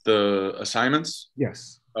up the assignments?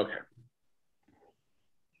 Yes. Okay.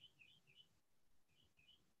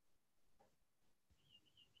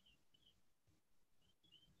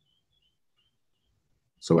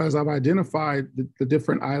 So as I've identified the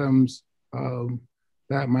different items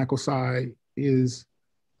that Michael Tsai is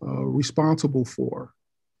responsible for,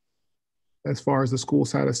 as far as the school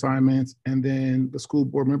side assignments and then the school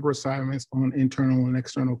board member assignments on internal and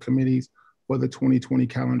external committees for the 2020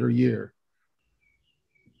 calendar year,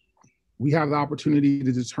 we have the opportunity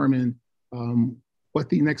to determine what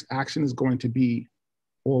the next action is going to be,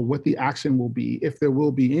 or what the action will be, if there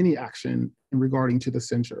will be any action regarding to the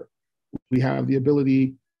censure. We have the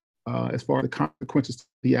ability, as far as the consequences to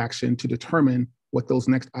the action, to determine what those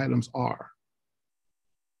next items are.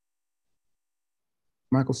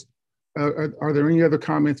 Michael, are there any other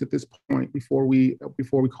comments at this point before we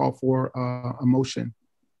call for a motion?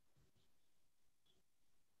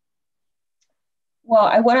 Well,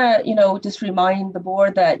 I want to, just remind the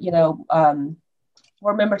board that,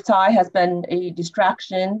 Board Member Tsai has been a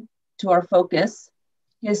distraction to our focus.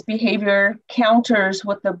 His behavior counters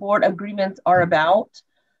what the board agreements are about.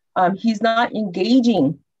 He's not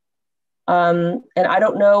engaging. And I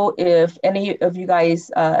don't know if any of you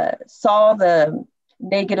guys saw the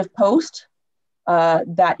negative post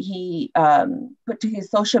that he put to his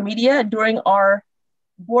social media during our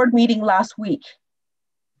board meeting last week.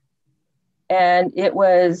 And it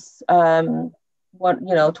was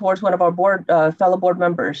towards one of our fellow board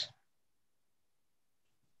members.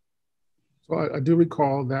 So I do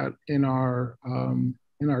recall that in our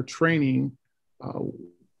training,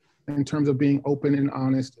 in terms of being open and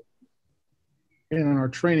honest, and in our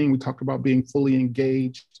training, we talked about being fully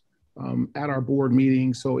engaged at our board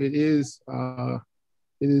meeting. So it is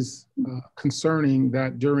concerning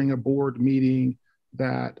that during a board meeting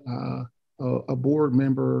that a board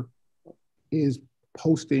member is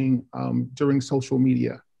posting during social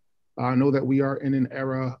media. I know that we are in an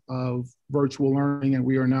era of virtual learning and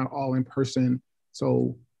we are not all in person.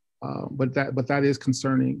 So, but that is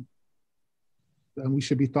concerning. And we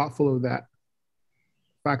should be thoughtful of that.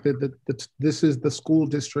 The fact that this is the school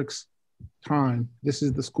district's time. This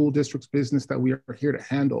is the school district's business that we are here to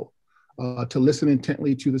handle, to listen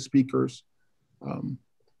intently to the speakers,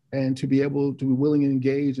 and to be able to be willing and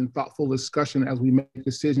engage in thoughtful discussion as we make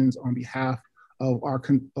decisions on behalf of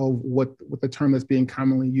what the term that's being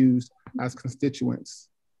commonly used as constituents.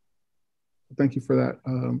 Thank you for that.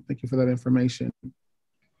 Thank you for that information.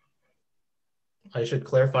 I should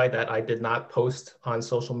clarify that I did not post on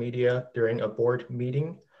social media during a board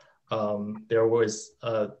meeting. There was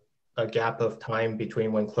a gap of time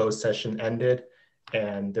between when closed session ended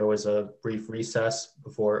and there was a brief recess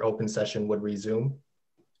before open session would resume.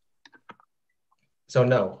 So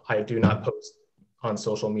no, I do not post on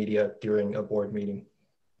social media during a board meeting.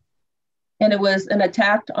 And it was an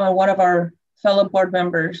attack on one of our fellow board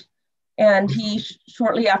members. And he,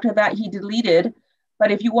 shortly after that, he deleted.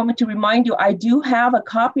 But if you want me to remind you, I do have a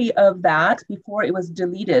copy of that before it was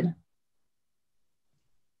deleted.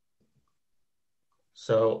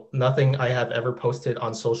 So nothing I have ever posted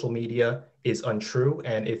on social media is untrue.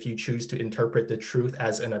 And if you choose to interpret the truth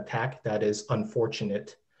as an attack, that is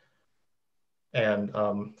unfortunate and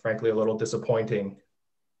frankly, a little disappointing.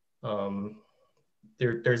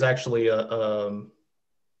 There's actually an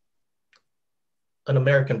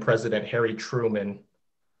American president, Harry Truman.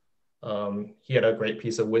 He had a great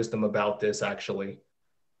piece of wisdom about this, actually.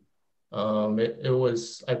 It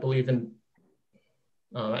was, I believe,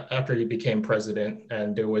 after he became president,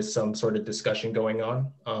 and there was some sort of discussion going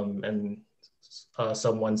on, and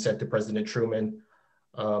someone said to President Truman,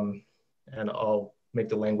 and I'll make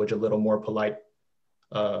the language a little more polite.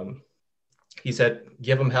 He said,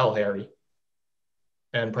 "Give him hell, Harry."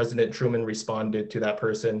 And President Truman responded to that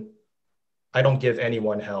person, "I don't give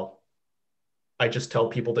anyone hell. I just tell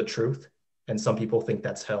people the truth, and some people think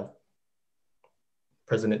that's hell."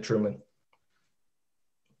 President Truman.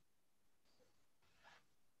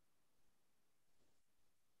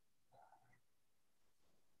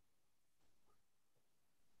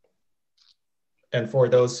 And for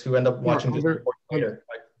those who end up watching this report later,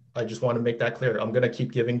 I just want to make that clear. I'm going to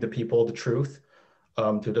keep giving the people the truth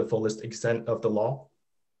to the fullest extent of the law.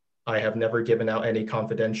 I have never given out any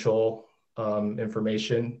confidential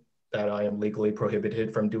information that I am legally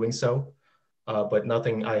prohibited from doing so, but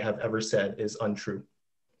nothing I have ever said is untrue.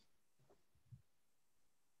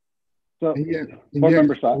 So, Board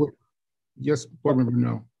Member Saad. Yes, Board Member,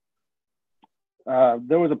 no.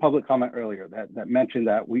 There was a public comment earlier that mentioned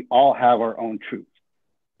that we all have our own truths.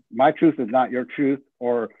 My truth is not your truth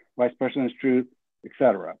or Vice President's truth,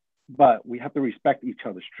 etc. But we have to respect each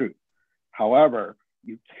other's truth. However,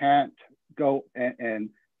 you can't go and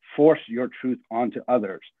force your truth onto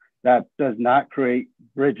others. That does not create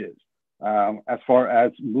bridges as far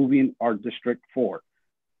as moving our district forward.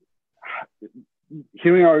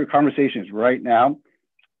 Hearing our conversations right now,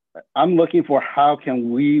 I'm looking for how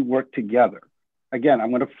can we work together. Again, I'm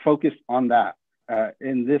going to focus on that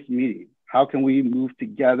in this meeting. How can we move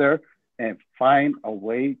together and find a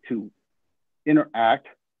way to interact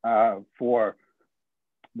for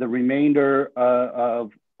the remainder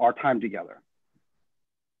of our time together?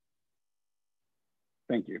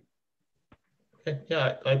 Thank you. Okay.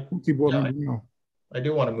 Yeah, I do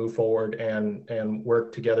want to move forward and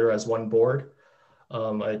work together as one board.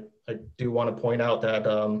 I do want to point out that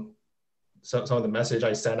some of the message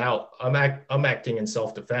I sent out, I'm acting in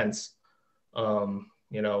self-defense.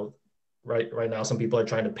 You know, right now, some people are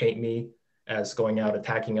trying to paint me as going out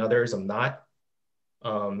attacking others. I'm not.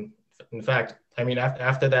 In fact, I mean,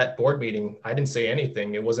 after that board meeting, I didn't say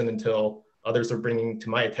anything. It wasn't until others were bringing to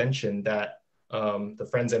my attention that the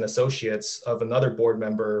friends and associates of another board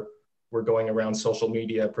member were going around social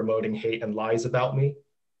media promoting hate and lies about me.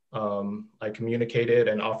 I communicated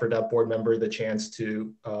and offered that board member the chance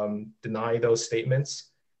to deny those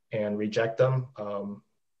statements and reject them,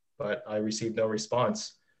 but I received no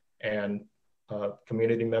response. And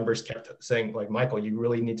community members kept saying, like, "Michael, you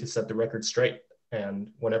really need to set the record straight.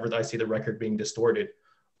 And whenever I see the record being distorted,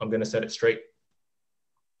 I'm going to set it straight,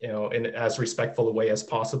 you know, in as respectful a way as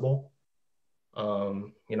possible."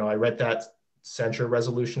 You know, I read that censure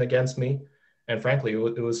resolution against me, and frankly,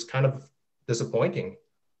 it was kind of disappointing.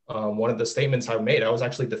 One of the statements I made, I was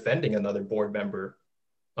actually defending another board member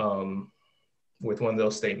with one of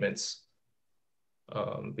those statements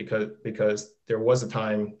because there was a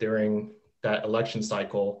time during that election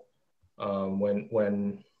cycle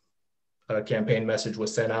when a campaign message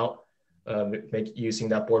was sent out using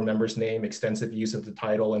that board member's name, extensive use of the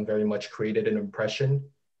title, and very much created an impression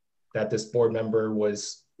that this board member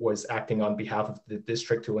was acting on behalf of the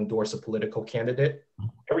district to endorse a political candidate.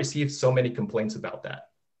 I received so many complaints about that.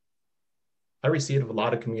 I received a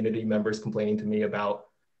lot of community members complaining to me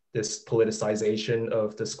about this politicization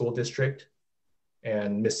of the school district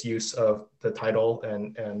and misuse of the title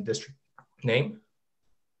and district name.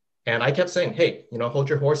 And I kept saying, hey, you know, hold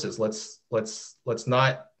your horses. Let's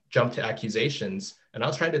not jump to accusations. And I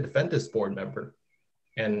was trying to defend this board member.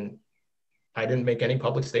 And I didn't make any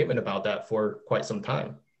public statement about that for quite some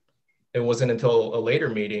time. It wasn't until a later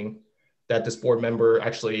meeting that this board member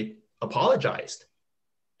actually apologized.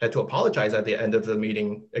 Had to apologize at the end of the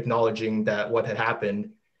meeting, acknowledging that what had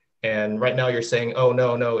happened. And right now you're saying, oh,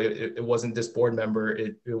 no, it wasn't this board member.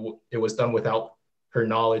 It was done without her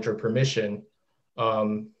knowledge or permission.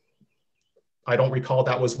 I don't recall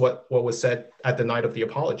that was what was said at the night of the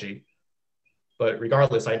apology. But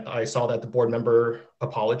regardless, I saw that the board member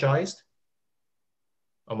apologized.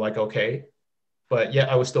 I'm like, okay, but yet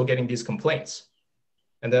I was still getting these complaints.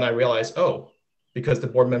 And then I realized, oh, because the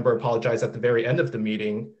board member apologized at the very end of the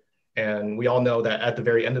meeting, and we all know that at the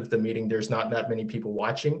very end of the meeting, there's not that many people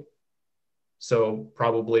watching. So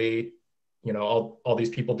probably, all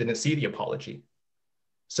these people didn't see the apology.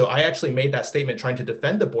 So I actually made that statement trying to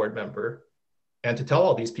defend the board member and to tell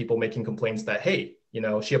all these people making complaints that, hey,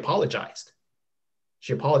 she apologized.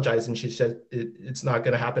 She apologized and she said it's not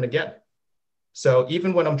going to happen again. So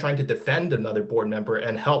even when I'm trying to defend another board member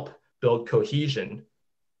and help build cohesion,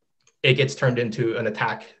 it gets turned into an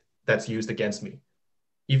attack that's used against me.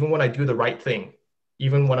 Even when I do the right thing,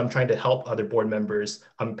 even when I'm trying to help other board members,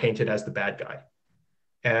 I'm painted as the bad guy.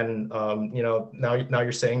 And now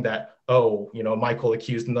you're saying that, Michael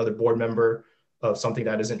accused another board member of something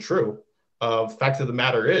that isn't true. Fact of the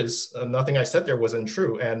matter is, nothing I said there wasn't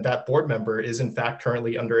true. And that board member is in fact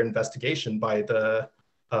currently under investigation by the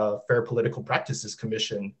Fair Political Practices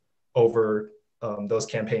Commission over those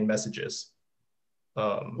campaign messages.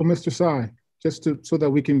 Well, Mr. Tsai, so that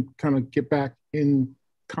we can kind of get back in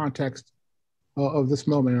context of this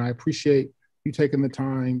moment, and I appreciate you taking the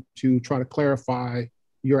time to try to clarify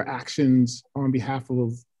your actions on behalf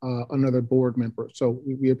of another board member. So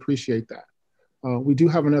we appreciate that. We do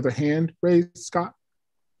have another hand raised, Scott.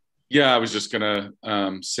 Yeah, I was just gonna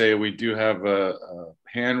say we do have a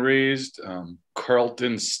hand raised,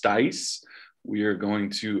 Carlton Stice. We are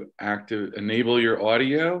going to enable your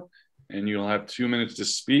audio, and you'll have 2 minutes to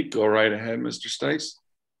speak. Go right ahead, Mr. Stice.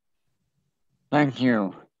 Thank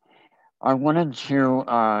you. I wanted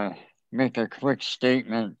to make a quick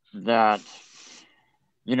statement that,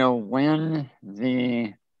 when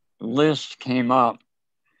the list came up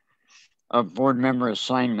of board member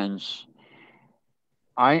assignments,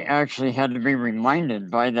 I actually had to be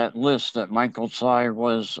reminded by that list that Michael Tsai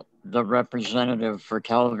was the representative for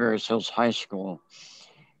Calaveras Hills High School,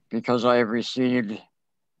 because I have received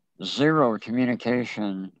 0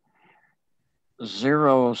 communication,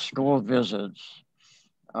 0 school visits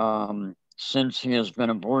since he has been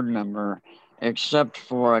a board member, except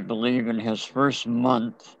for, I believe, in his first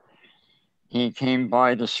month, he came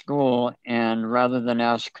by the school and rather than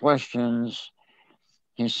ask questions,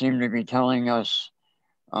 he seemed to be telling us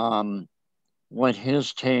what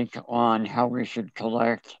his take on how we should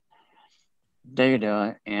collect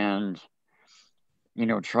data and,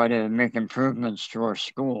 try to make improvements to our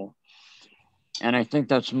school. And I think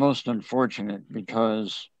that's most unfortunate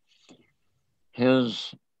because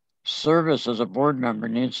his service as a board member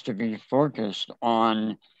needs to be focused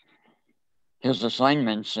on his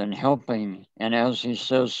assignments and helping, and as he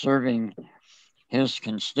says, serving his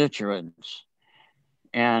constituents.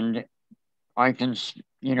 And I can,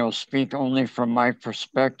 speak only from my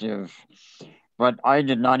perspective, but I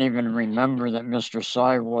did not even remember that Mr.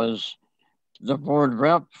 Tsai was the board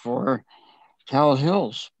rep for Cal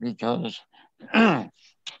Hills because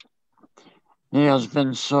he has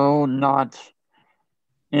been so not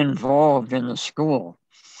involved in the school.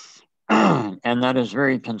 And that is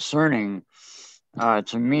very concerning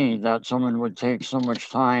to me that someone would take so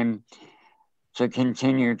much time to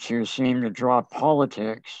continue to seem to draw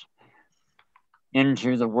politics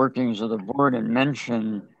into the workings of the board and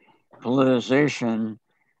mention politicization,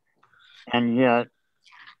 and yet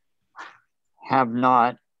have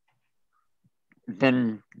not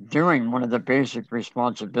been doing one of the basic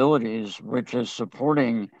responsibilities, which is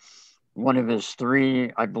supporting one of his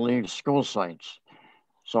 3, I believe, school sites.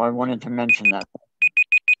 So I wanted to mention that.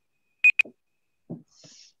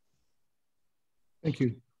 Thank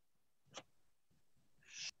you.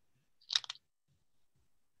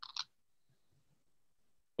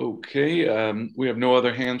 Okay, we have no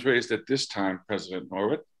other hands raised at this time, President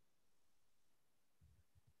Norwood.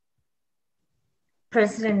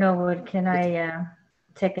 President Norwood, can I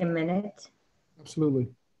take a minute? Absolutely.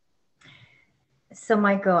 So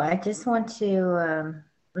Michael, I just want to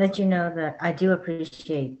let you know that I do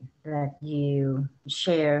appreciate that you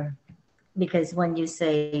share, because when you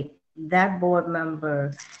say that board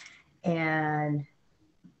member and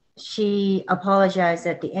she apologized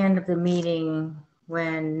at the end of the meeting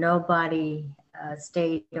when nobody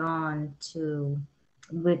stayed on to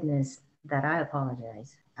witness that I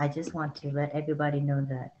apologize. I just want to let everybody know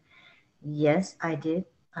that, yes, I did.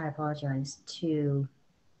 I apologize to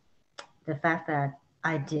the fact that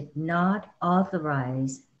I did not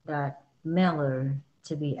authorize that mailer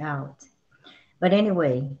to be out. But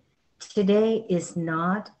anyway, today is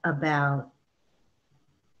not about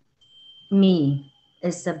me.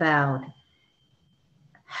 It's about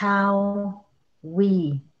how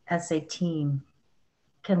we as a team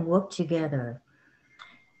can work together.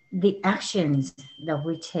 The actions that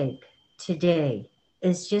we take today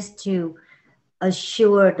is just to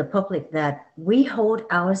assure the public that we hold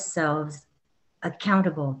ourselves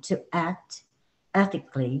accountable to act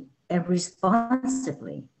ethically and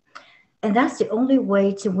responsibly. And that's the only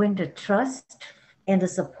way to win the trust and the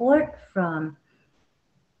support from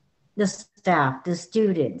the staff, the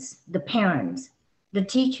students, the parents, the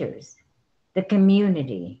teachers, the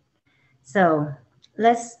community. So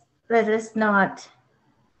let's not,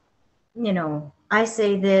 I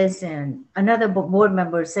say this and another board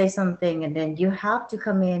member say something, and then you have to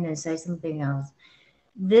come in and say something else.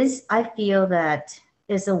 This, I feel that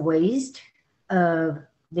is a waste of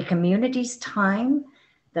the community's time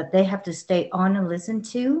that they have to stay on and listen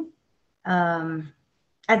to.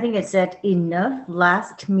 I think it said enough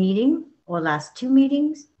last meeting or last two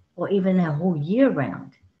meetings or even a whole year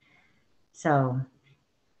round. So,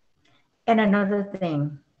 and another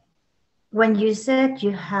thing, when you said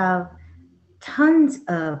you have tons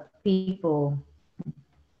of people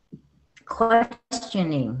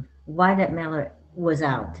questioning why that mailer was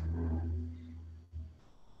out,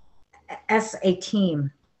 as a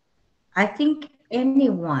team, I think any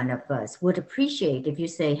one of us would appreciate if you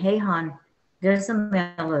say, hey, hon, there's a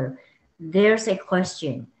mailer, there's a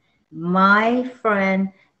question. My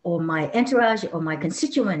friend or my entourage or my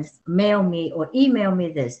constituents mail me or email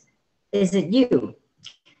me this. Is it you?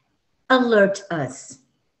 Alert us.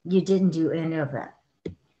 You didn't do any of that.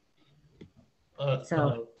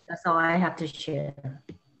 So that's all I have to share.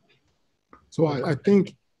 So I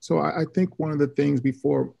think one of the things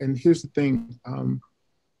before, and here's the thing,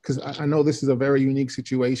 because I know this is a very unique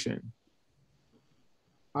situation.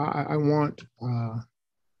 I want,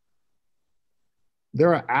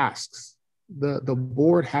 there are asks. The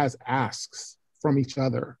board has asks from each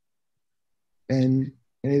other. And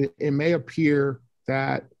it may appear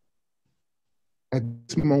that at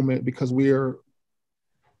this moment, because we're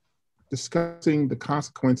discussing the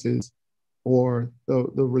consequences or the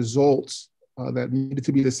results that needed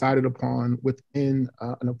to be decided upon within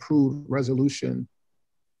an approved resolution,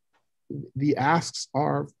 the asks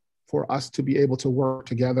are for us to be able to work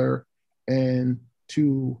together and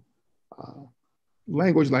to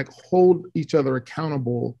language like hold each other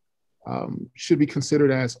accountable should be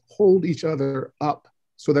considered as hold each other up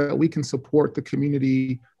so that we can support the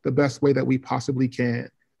community the best way that we possibly can.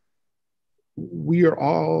 We are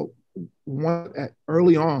all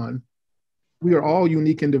early on, we are all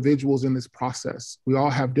unique individuals in this process. We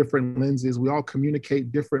all have different lenses. We all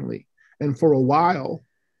communicate differently. And for a while,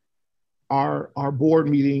 our board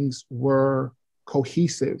meetings were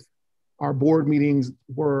cohesive. Our board meetings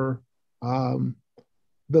were,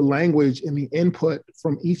 the language and the input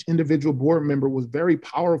from each individual board member was very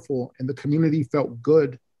powerful, and the community felt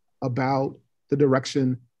good about the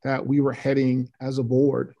direction that we were heading as a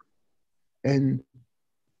board. And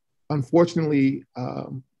unfortunately, I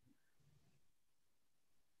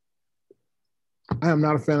am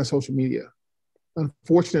not a fan of social media.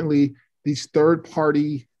 Unfortunately, these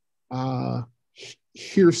third-party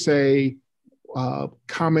hearsay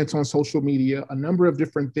comments on social media, a number of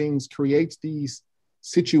different things creates these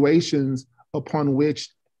situations upon which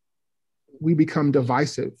we become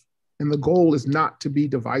divisive. And the goal is not to be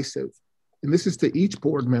divisive. And this is to each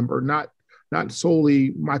board member, not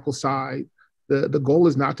solely Michael Sy. The goal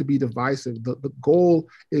is not to be divisive. The goal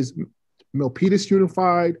is Milpitas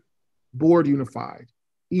unified, board unified.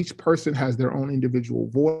 Each person has their own individual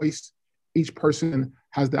voice. Each person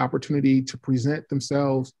has the opportunity to present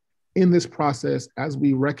themselves in this process as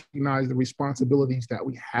we recognize the responsibilities that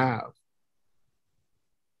we have.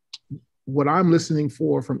 What I'm listening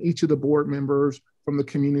for from each of the board members, from the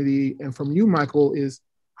community, and from you, Michael, is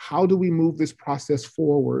how do we move this process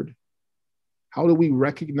forward? How do we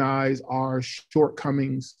recognize our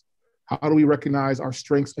shortcomings? How do we recognize our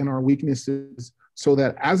strengths and our weaknesses so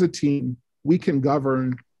that as a team, we can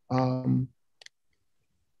govern,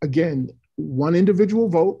 again, one individual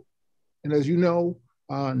vote. And as you know,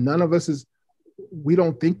 none of us we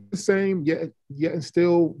don't think the same, yet and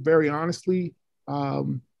still, very honestly,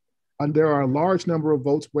 and there are a large number of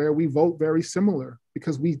votes where we vote very similar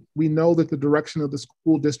because we know that the direction of the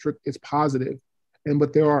school district is positive.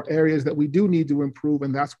 But there are areas that we do need to improve,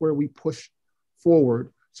 and that's where we push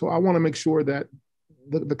forward. So I want to make sure that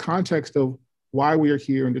the context of why we are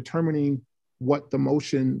here and determining what the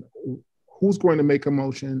motion, who's going to make a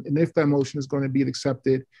motion, and if that motion is going to be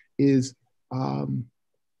accepted is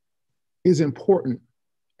important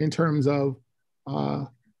in terms of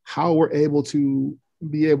how we're able to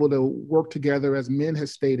work together, as Min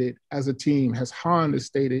has stated, as a team, as Han has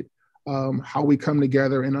stated, how we come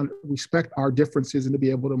together and respect our differences and to be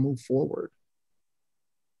able to move forward.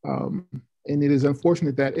 And it is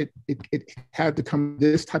unfortunate that it had to come to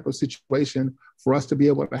this type of situation for us to be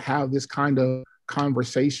able to have this kind of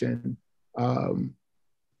conversation. And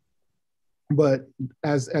But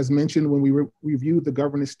as mentioned, when we reviewed the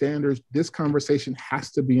governance standards, this conversation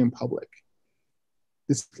has to be in public.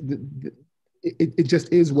 It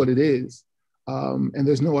just is what it is. And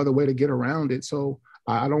there's no other way to get around it. So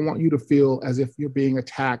I don't want you to feel as if you're being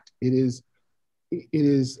attacked. It is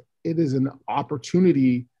an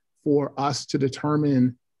opportunity for us to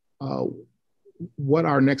determine what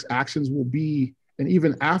our next actions will be. And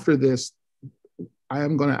even after this, I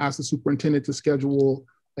am going to ask the superintendent to schedule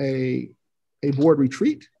a board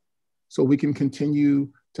retreat so we can continue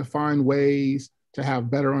to find ways to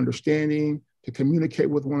have better understanding, to communicate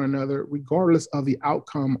with one another, regardless of the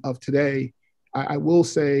outcome of today. I will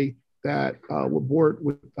say that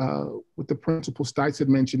with the principal Stites had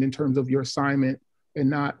mentioned in terms of your assignment and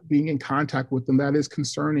not being in contact with them, that is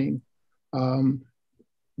concerning.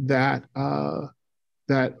 That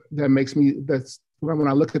makes me, that's when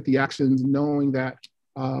I look at the actions, knowing that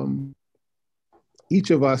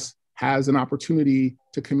each of us has an opportunity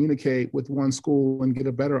to communicate with one school and get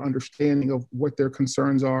a better understanding of what their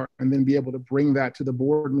concerns are, and then be able to bring that to the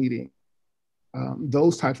board meeting.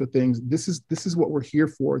 Those types of things. This is what we're here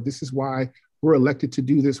for. This is why we're elected to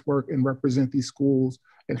do this work and represent these schools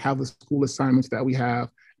and have the school assignments that we have.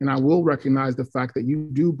 And I will recognize the fact that you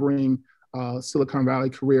do bring Silicon Valley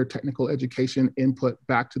career technical education input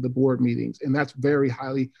back to the board meetings, and that's very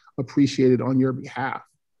highly appreciated on your behalf.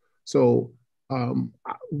 So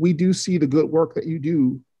we do see the good work that you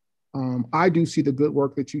do. I do see the good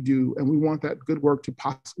work that you do, and we want that good work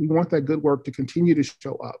to continue to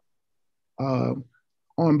show up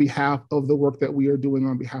on behalf of the work that we are doing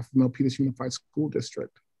on behalf of Milpitas Unified School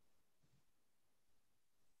District.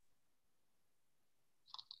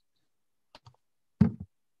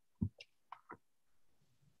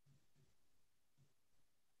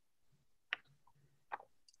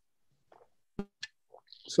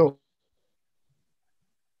 So,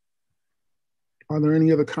 are there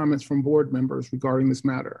any other comments from board members regarding this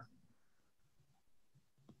matter?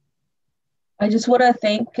 I just want to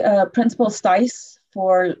thank Principal Stice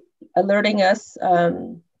for alerting us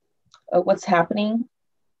of what's happening.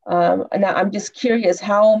 And I'm just curious,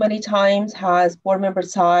 how many times has Board Member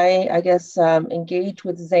Tsai, I guess, engaged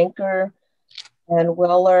with Zanker and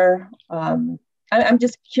Weller? I'm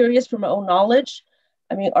just curious from my own knowledge.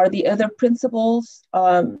 I mean, are the other principals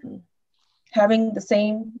having the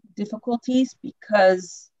same difficulties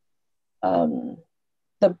because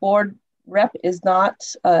the board rep is not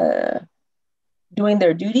doing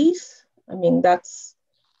their duties? I mean,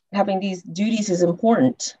 having these duties is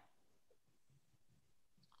important.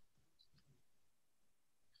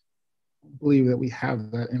 I believe that we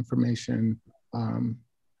have that information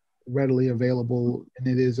readily available, and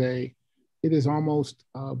it is almost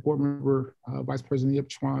Board Member Vice President Yip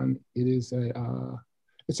Chuan. It's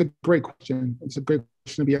a great question. It's a great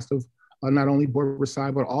question to be asked of not only Board Member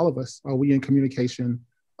Tsai, but all of us. Are we in communication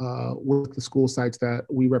with the school sites that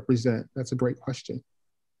we represent? That's a great question.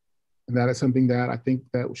 And that is something that I think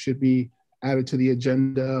that should be added to the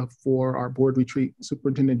agenda for our board retreat.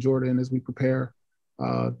 Superintendent Jordan, as we prepare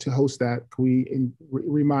to host that, can we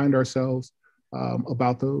remind ourselves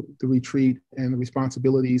about the retreat and the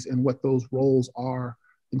responsibilities and what those roles are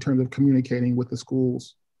in terms of communicating with the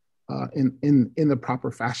schools in the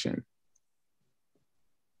proper fashion.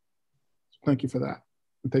 Thank you for that.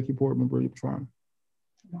 And thank you, Board Member Yip Chuan.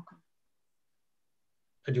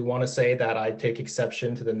 I do want to say that I take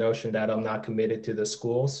exception to the notion that I'm not committed to the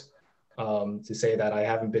schools. To say that I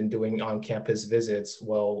haven't been doing on-campus visits,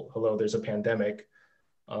 well, hello, there's a pandemic.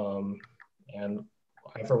 And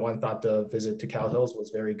I, for one, thought the visit to Cal Hills was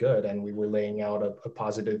very good, and we were laying out a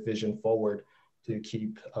positive vision forward to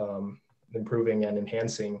keep improving and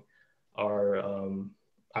enhancing our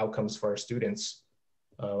outcomes for our students.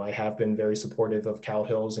 I have been very supportive of Cal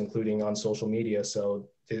Hills, including on social media, so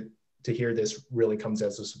to hear this really comes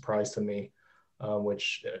as a surprise to me,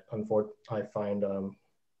 which unfortunately I find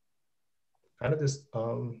kind of this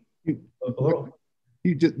a little.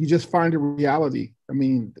 You just find a reality. I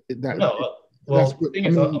mean, that. No, well, the thing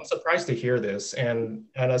is, I'm surprised to hear this, and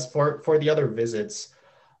as for the other visits,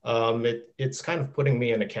 it's kind of putting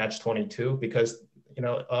me in a catch-22 because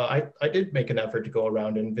I did make an effort to go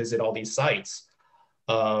around and visit all these sites,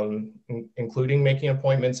 including making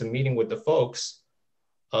appointments and meeting with the folks.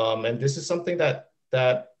 And this is something that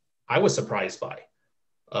I was surprised by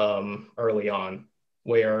early on,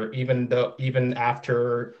 where even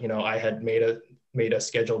after I had made a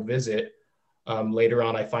scheduled visit, later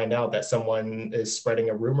on I find out that someone is spreading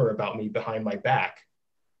a rumor about me behind my back,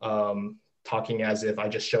 talking as if I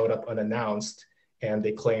just showed up unannounced, and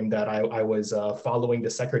they claimed that I was following the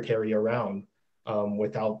secretary around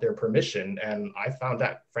without their permission, and I found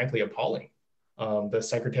that frankly appalling. The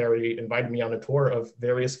secretary invited me on a tour of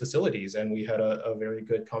various facilities, and we had a very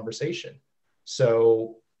good conversation.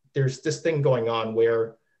 So there's this thing going on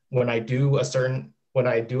where when I do a certain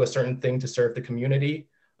thing to serve the community,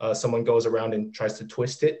 someone goes around and tries to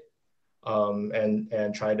twist it,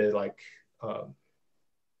 and try to like, I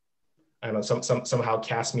don't know, somehow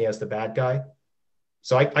cast me as the bad guy.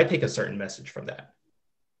 So I take a certain message from that.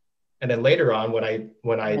 And then later on, when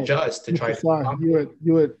I adjust to try to,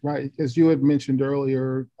 you had right, as you had mentioned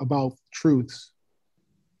earlier about truths.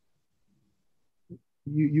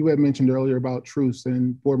 You had mentioned earlier about truths,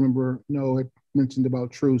 and board member No had mentioned about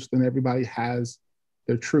truths. And everybody has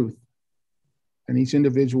their truth, and each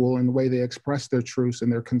individual and the way they express their truths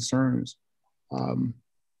and their concerns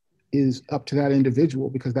is up to that individual,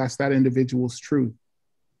 because that's that individual's truth,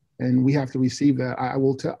 and we have to receive that. I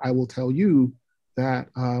will tell you that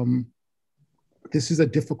this is a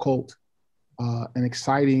difficult and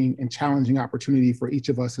exciting and challenging opportunity for each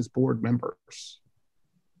of us as board members.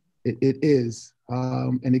 It is,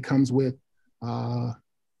 and it comes with a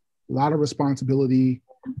lot of responsibility,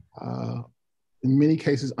 in many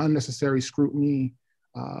cases unnecessary scrutiny,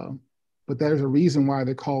 but there's a reason why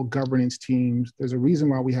they're called governance teams. There's a reason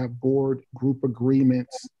why we have board group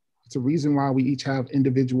agreements. It's a reason why we each have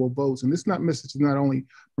individual votes. And this message is not only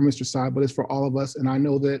for Mr. Sy, but it's for all of us. And I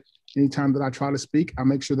know that anytime that I try to speak, I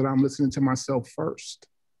make sure that I'm listening to myself first.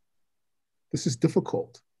 This is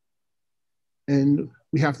difficult. And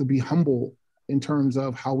we have to be humble in terms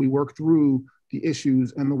of how we work through the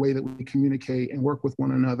issues and the way that we communicate and work with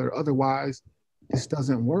one another. Otherwise, this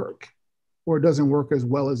doesn't work, or it doesn't work as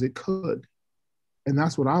well as it could. And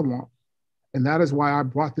that's what I want. And that is why I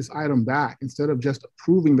brought this item back. Instead of just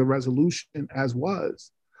approving the resolution as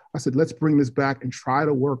was, I said, let's bring this back and try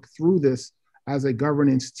to work through this as a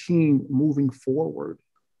governance team moving forward.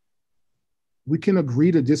 We can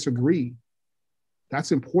agree to disagree.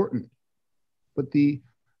 That's important. But the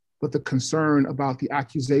concern about the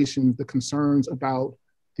accusations, the concerns about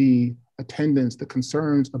the attendance, the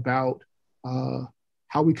concerns about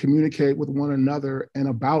how we communicate with one another and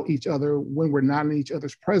about each other when we're not in each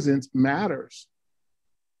other's presence matters.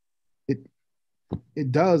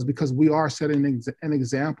 It does, because we are setting an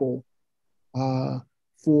example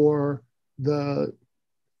for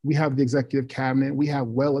we have the executive cabinet, we have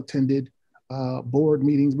well-attended board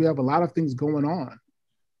meetings, we have a lot of things going on,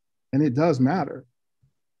 and it does matter.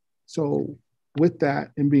 So with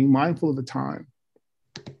that, and being mindful of the time,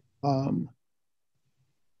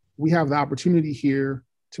 we have the opportunity here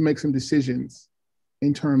to make some decisions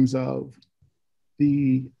in terms of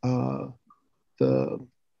the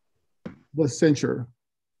censure.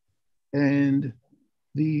 And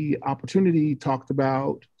the opportunity talked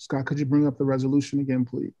about, Scott, could you bring up the resolution again,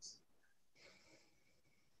 please?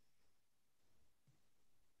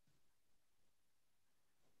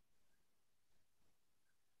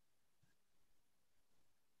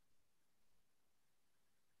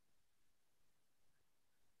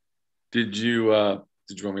 Did you want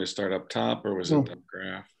me to start up top, or was it the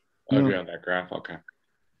graph? Oh, no. Yeah, that graph. Okay.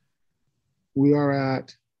 We are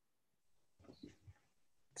at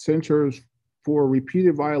censures for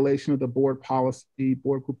repeated violation of the board policy,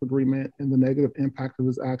 board group agreement, and the negative impact of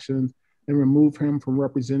his actions, and remove him from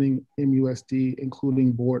representing MUSD,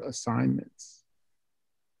 including board assignments.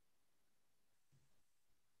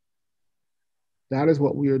 That is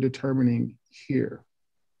what we are determining here.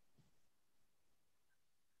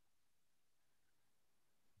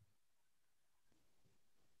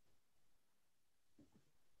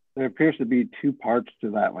 There appears to be two parts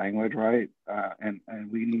to that language, right? And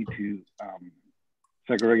we need to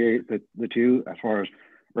segregate the two as far as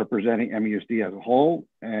representing MUSD as a whole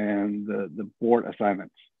and the board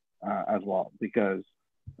assignments as well. Because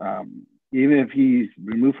even if he's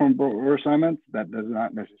removed from board assignments, that does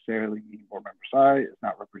not necessarily mean board member Sy is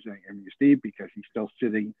not representing MUSD, because he's still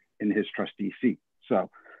sitting in his trustee seat.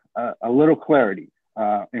 So a little clarity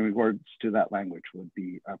in regards to that language would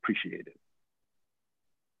be appreciated.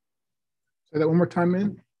 Say that one more time,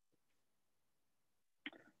 man.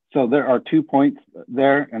 So there are 2 points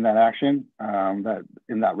there in that action, that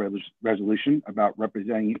in that resolution about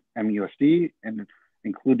representing MUSD and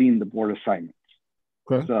including the board assignments.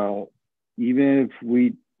 Okay. So even if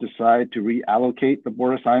we decide to reallocate the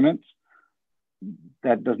board assignments,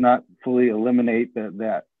 that does not fully eliminate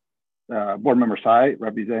that board member Sy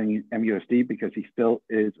representing MUSD, because he still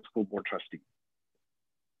is a school board trustee.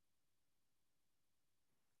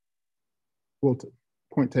 Well,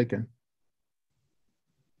 point taken.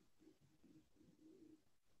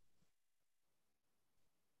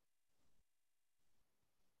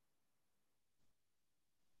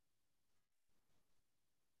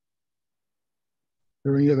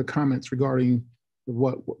 there any other comments regarding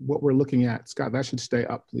what we're looking at? Scott, that should stay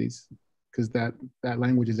up, please, because that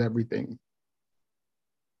language is everything.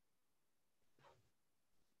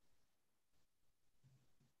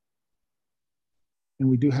 And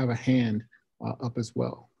we do have a hand up as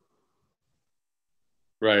well.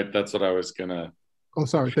 Right, that's what I was gonna. Oh,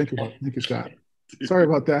 sorry. Thank you, Scott. Sorry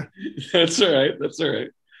about that. That's all right. That's all right.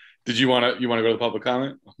 Did you want to go to the public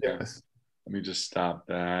comment? Okay. Yes. Let me just stop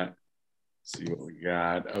that. See what we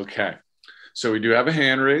got. Okay. So we do have a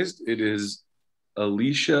hand raised. It is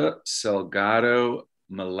Alicia Salgado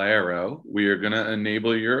Malero. We are going to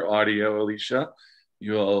enable your audio, Alicia.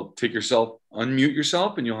 You'll unmute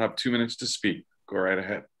yourself, and you'll have 2 minutes to speak. Go right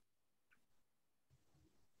ahead.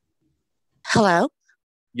 Hello?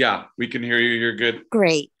 Yeah, we can hear you. You're good.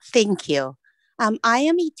 Great. Thank you. I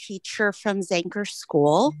am a teacher from Zanker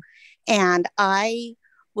School, and I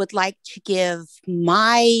would like to give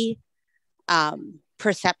my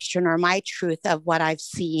perception or my truth of what I've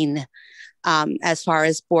seen as far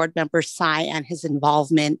as board member Sy and his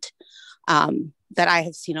involvement that I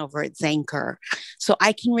have seen over at Zanker. So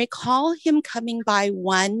I can recall him coming by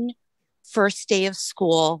one first day of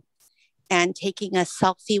school and taking a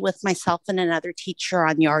selfie with myself and another teacher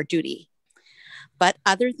on yard duty. But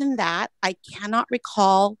other than that, I cannot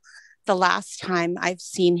recall the last time I've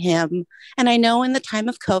seen him. And I know in the time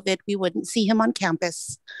of COVID, we wouldn't see him on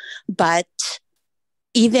campus, but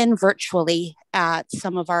even virtually at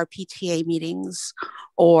some of our PTA meetings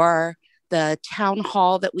or the town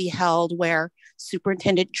hall that we held where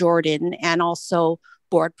Superintendent Jordan and also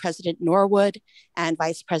Board President Norwood and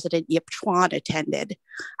Vice President Yip Chuan attended.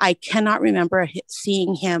 I cannot remember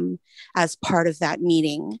seeing him as part of that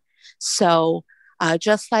meeting. So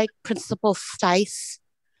just like Principal Stice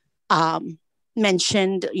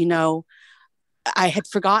mentioned, I had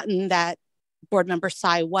forgotten that Board Member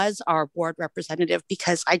Sy was our board representative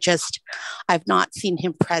because I've not seen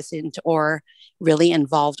him present or really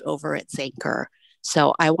involved over at Zanker.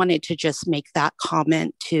 So I wanted to just make that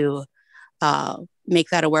comment to make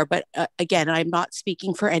that aware. But again, I'm not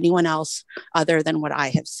speaking for anyone else other than what I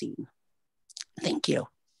have seen. Thank you.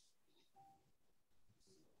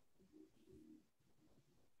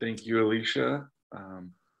 Thank you, Alicia.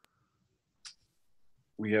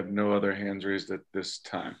 We have no other hands raised at this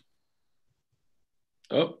time.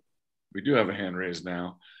 Oh, we do have a hand raised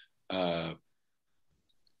now. Let's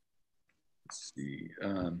see.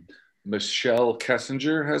 Michelle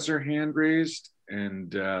Kessinger has her hand raised.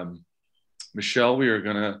 And Michelle, we are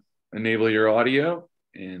going to enable your audio,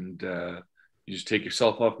 and you just take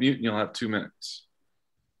yourself off mute and you'll have 2 minutes.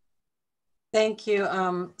 Thank you,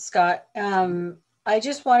 Scott. I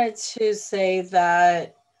just wanted to say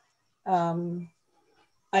that I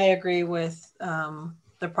agree with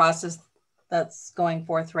the process that's going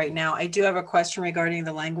forth right now. I do have a question regarding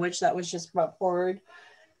the language that was just brought forward,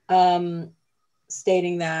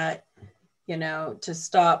 stating that, to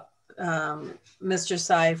stop Mr.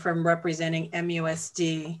 Sy from representing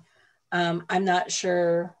MUSD. I'm not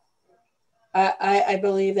sure. I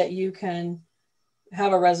believe that you can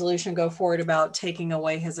have a resolution go forward about taking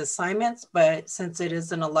away his assignments, but since it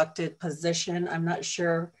is an elected position, I'm not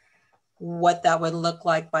sure what that would look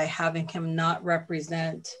like by having him not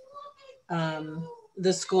represent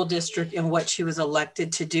the school district in what she was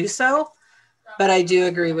elected to do so. But I do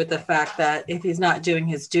agree with the fact that if he's not doing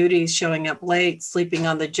his duties, showing up late, sleeping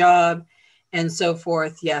on the job, and so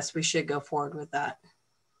forth, yes, we should go forward with that.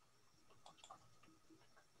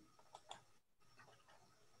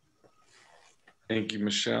 Thank you,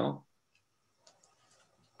 Michelle.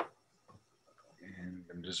 And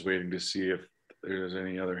I'm just waiting to see if there's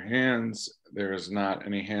any other hands. There is not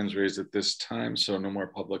any hands raised at this time, so no more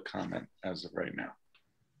public comment as of right now.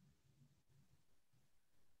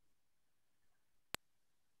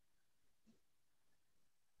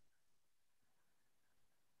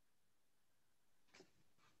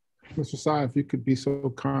 Mr. Sy, if you could be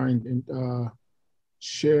so kind and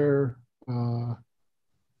share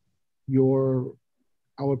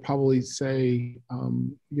I would probably say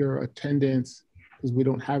your attendance, because we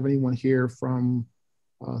don't have anyone here from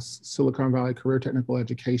Silicon Valley Career Technical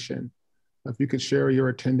Education. If you could share your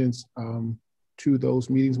attendance to those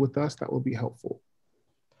meetings with us, that would be helpful.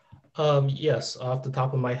 Yes, off the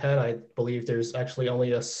top of my head, I believe there's actually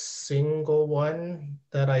only a single one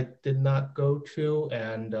that I did not go to.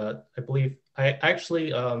 And I believe I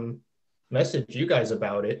actually messaged you guys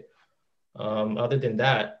about it. Other than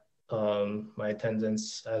that, my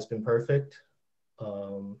attendance has been perfect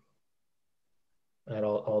at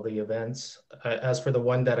all the events. As for the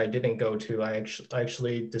one that I didn't go to, I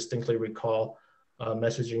actually distinctly recall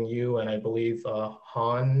messaging you and I believe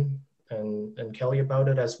Han and and Kelly about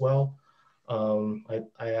it as well. I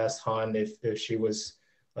asked Han if she was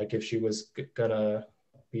gonna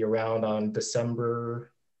be around on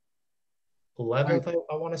December 11th,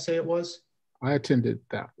 I want to say it was. I attended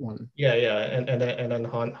that one. Yeah, and then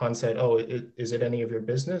Han said, "Oh, is it any of your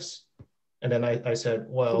business?" And then I said,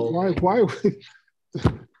 "Well, why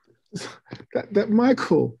that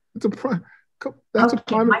Michael? It's a that's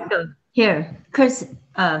okay, Michael. Here, Chris,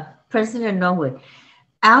 President Norwood.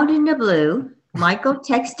 Out in the blue, Michael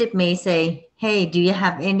texted me say, "Hey, do you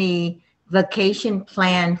have any vacation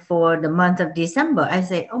plan for the month of December?" I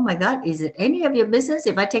say, "Oh my God, is it any of your business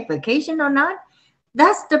if I take vacation or not?"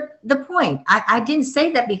 That's the point. I didn't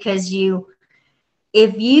say that because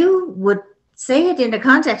if you would say it in the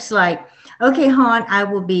context like, okay, Han, I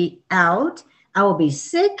will be out, I will be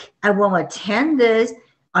sick, I won't attend this.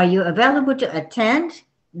 Are you available to attend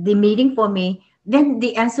the meeting for me? Then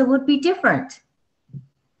the answer would be different.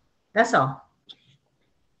 That's all.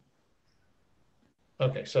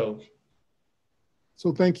 Okay, so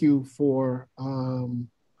thank you for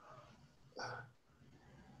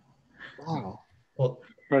wow. Well,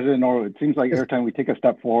 President Norwood, it seems like every time we take a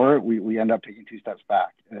step forward, we end up taking 2 steps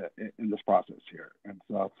back in this process here. And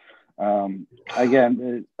so,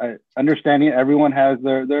 again, understanding everyone has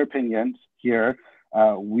their opinions here,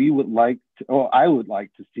 we would like to, I would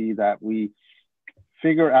like to see that we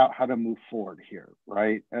figure out how to move forward here,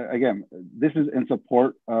 right? Again, this is in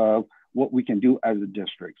support of what we can do as a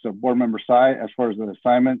district. So Board Member Tsai, as far as the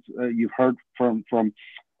assignments, you've heard from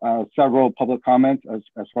several public comments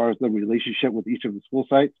as far as the relationship with each of the school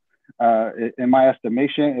sites. In my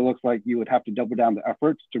estimation, it looks like you would have to double down the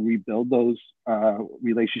efforts to rebuild those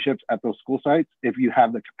relationships at those school sites if you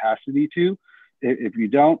have the capacity to. If you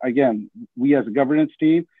don't, again, we as a governance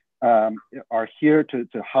team are here to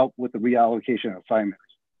help with the reallocation of assignments.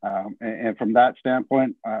 And from that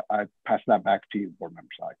standpoint, I pass that back to you, Board Member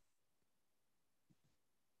Tsai.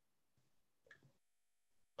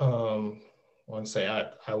 I want to say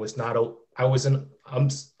I wasn't,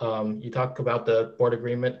 you talk about the board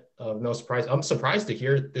agreement of no surprise. I'm surprised to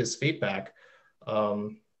hear this feedback,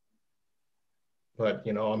 but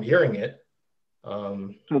I'm hearing it.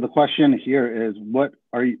 So the question here is, what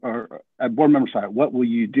are you, or at Board Member side, what will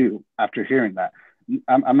you do after hearing that?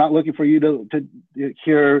 I'm not looking for you to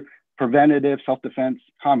hear preventative self-defense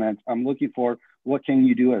comments. I'm looking for what can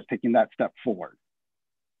you do as taking that step forward.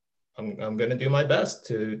 I'm going to do my best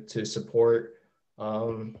to support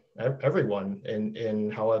everyone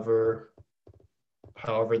in however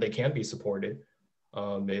they can be supported.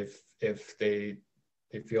 If they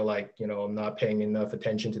feel like I'm not paying enough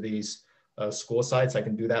attention to these school sites, I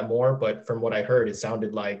can do that more. But from what I heard, it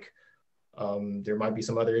sounded like there might be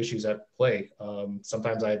some other issues at play.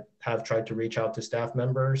 Sometimes I have tried to reach out to staff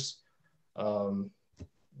members,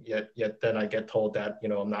 yet then I get told that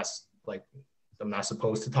I'm not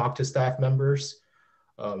supposed to talk to staff members,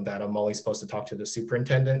 that I'm only supposed to talk to the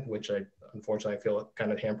superintendent, which unfortunately I feel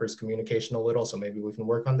kind of hampers communication a little. So maybe we can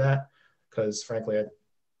work on that, because frankly,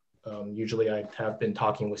 usually I have been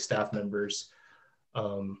talking with staff members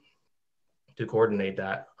to coordinate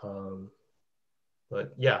that.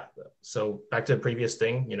 But yeah, so back to the previous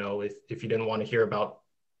thing, if you didn't want to hear about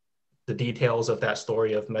the details of that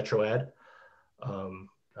story of Metro Ed,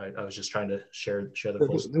 I was just trying to share the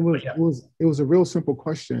full story. It was a real simple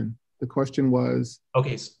question. The question was,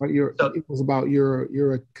 okay, it was about your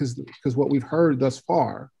because what we've heard thus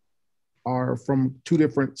far are from 2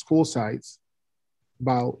 different school sites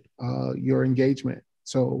about your engagement.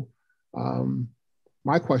 So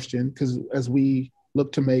my question, because as we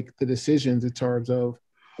look to make the decisions in terms of,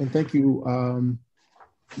 and thank you,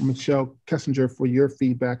 Michelle Kessinger, for your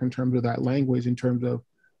feedback in terms of that language, in terms of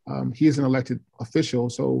he is an elected official,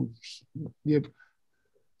 so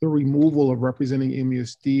the removal of representing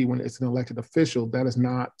MUSD when it's an elected official, that is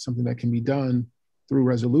not something that can be done through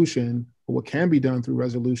resolution. But what can be done through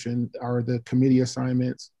resolution are the committee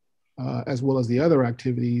assignments, as well as the other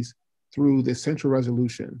activities through the central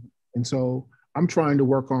resolution. And so I'm trying to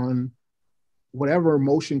work on whatever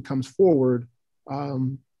motion comes forward,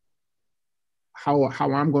 how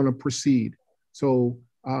I'm going to proceed. So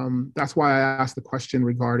that's why I asked the question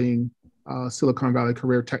regarding Silicon Valley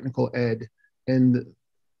Career Technical Ed. And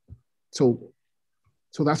so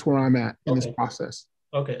that's where I'm at in this process.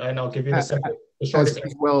 Okay, and I'll give you the shortest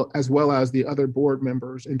as well as the other board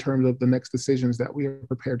members in terms of the next decisions that we are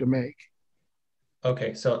prepared to make.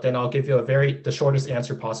 Okay, so then I'll give you the shortest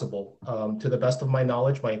answer possible. To the best of my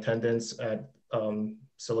knowledge, my attendance at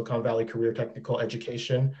Silicon Valley Career Technical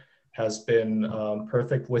Education has been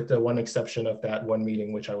perfect, with the one exception of that one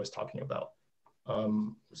meeting which I was talking about.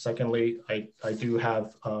 Secondly, I do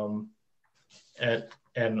have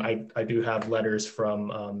and I do have letters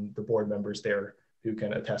from the board members there who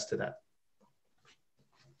can attest to that.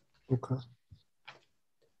 Okay.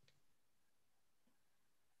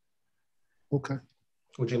 Okay.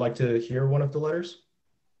 Would you like to hear one of the letters?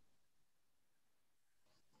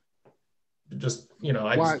 Just, you know,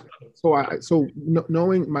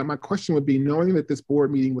 knowing, my question would be, knowing that this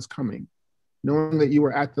board meeting was coming, knowing that you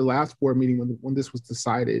were at the last board meeting when this was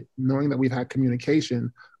decided, knowing that we've had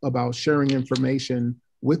communication about sharing information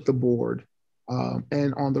with the board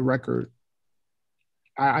and on the record,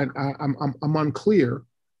 I'm unclear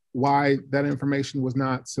why that information was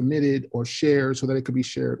not submitted or shared so that it could be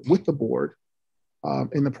shared with the board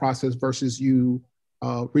in the process versus you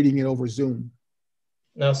reading it over Zoom.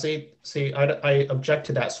 Now, I object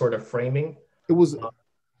to that sort of framing. It was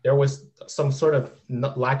there was some sort of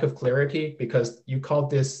lack of clarity because you called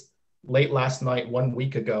this late last night 1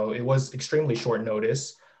 week ago. It was extremely short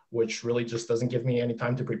notice, which really just doesn't give me any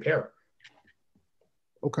time to prepare.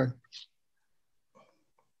 Okay.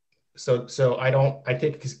 So I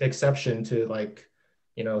take exception to, like,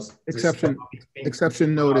 you know, exception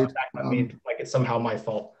noted. I mean, like it's somehow my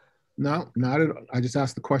fault. No, not at all. I just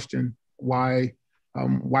asked the question, why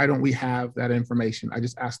don't we have that information? I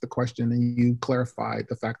just asked the question and you clarified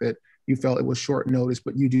the fact that you felt it was short notice,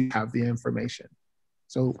 but you do have the information.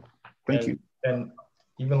 So thank you. And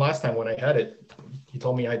even last time when I had it, you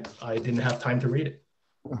told me I didn't have time to read it.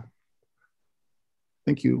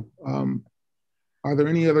 Thank you. Are there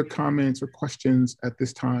any other comments or questions at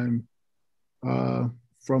this time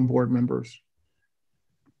from board members?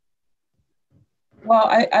 Well,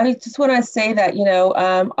 I just want to say that, you know,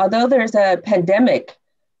 although there's a pandemic,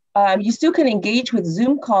 you still can engage with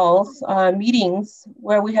Zoom calls, meetings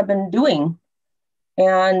where we have been doing.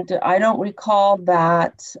 And I don't recall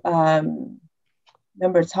that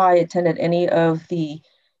Member Tai attended any of the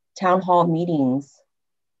town hall meetings.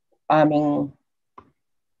 I mean,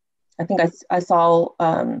 I think I saw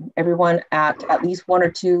everyone at least one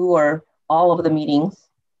or two or all of the meetings.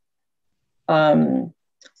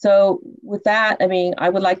 So with that, I mean, I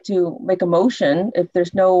would like to make a motion. If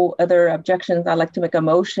there's no other objections, I'd like to make a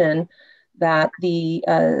motion that the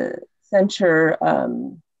censure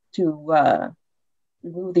to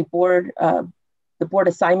remove the board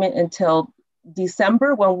assignment until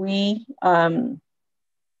December when we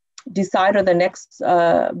decide on the next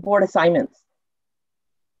board assignments.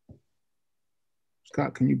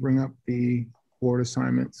 Scott, can you bring up the board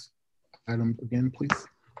assignments item again, please?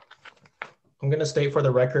 I'm going to state for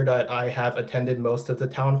the record that I have attended most of the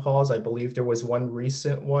town halls. I believe there was one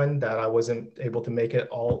recent one that I wasn't able to make it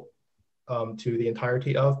all to the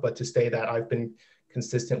entirety of, but to say that I've been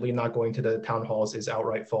consistently not going to the town halls is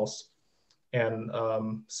outright false. And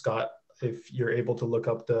Scott, if you're able to look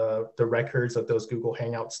up the records of those Google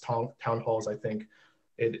Hangouts town halls, I think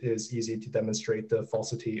it is easy to demonstrate the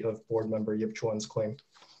falsity of board member Yip Chuan's claim.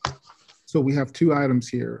 So we have two items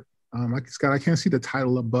here. Scott, I can't see the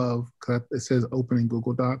title above because it says opening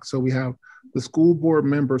Google Docs. So we have the school board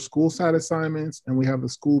member school site assignments, and we have the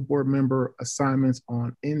school board member assignments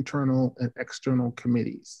on internal and external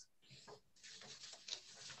committees.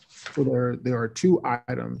 So there are two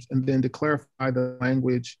items. And then to clarify the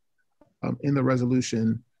language in the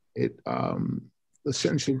resolution, the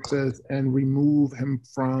sentence says, and remove him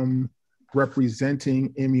from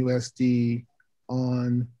representing MUSD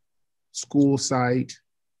on school site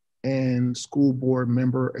and school board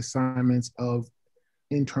member assignments of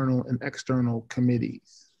internal and external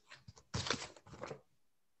committees.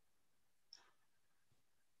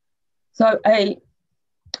 So I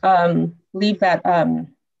believe that to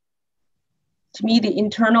me, the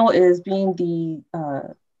internal is being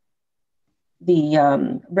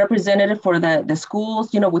the representative for the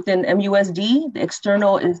schools, you know, within MUSD. The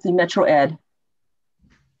external is the Metro Ed.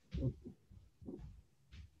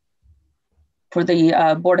 For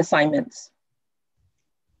the board assignments.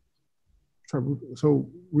 So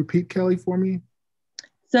repeat, Kelly, for me.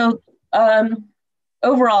 So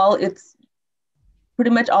overall, it's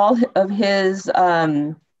pretty much all of his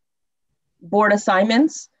board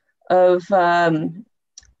assignments of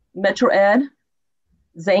Metro Ed,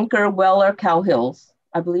 Zanker, Weller, Cow Hills.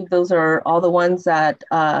 I believe those are all the ones that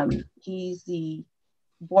he's the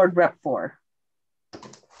board rep for.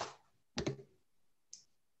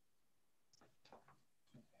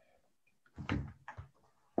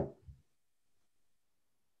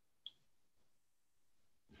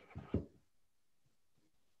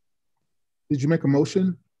 Did you make a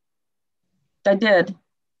motion? I did.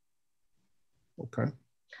 Okay.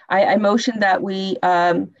 I motioned that we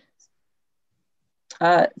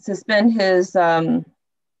suspend his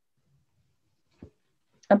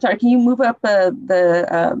I'm sorry, can you move up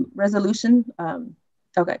the resolution?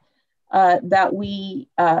 Okay, that we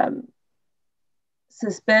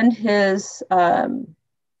suspend his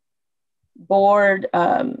board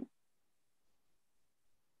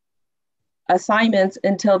assignments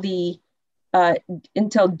until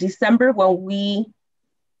December, when we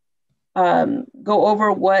go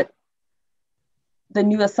over what the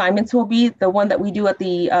new assignments will be, the one that we do at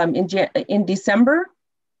the in December,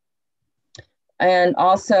 and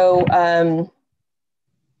also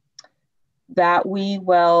that we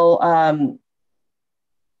will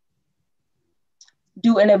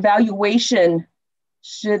do an evaluation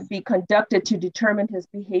should be conducted to determine his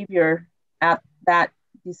behavior at that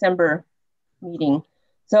December meeting.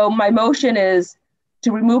 So my motion is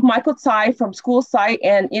to remove Michael Tsai from school site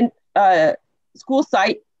and school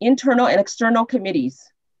site internal and external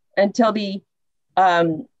committees until the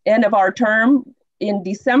end of our term in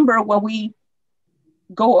December, when we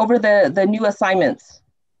go over the new assignments.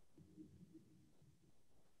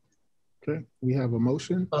 Okay, we have a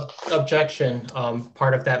motion. Objection.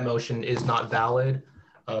 Part of that motion is not valid.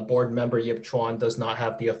 Board member Yip Chuan does not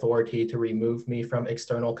have the authority to remove me from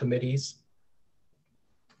external committees.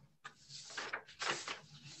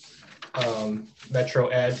 Metro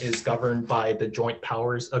Ed is governed by the Joint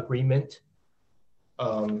Powers Agreement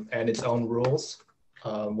and its own rules,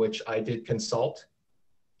 which I did consult.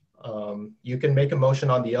 You can make a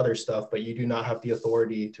motion on the other stuff, but you do not have the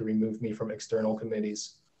authority to remove me from external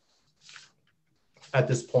committees. At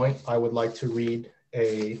this point, I would like to read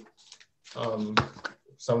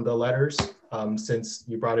some of the letters. Since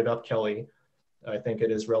you brought it up, Kelly, I think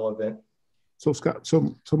it is relevant. So Scott,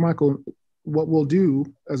 so Michael, what we'll do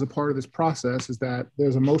as a part of this process is that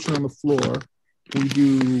there's a motion on the floor. We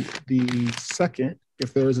do the second,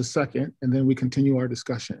 if there is a second, and then we continue our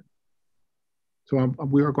discussion. So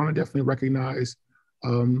we are going to definitely recognize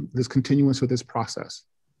this continuance of this process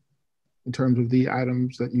in terms of the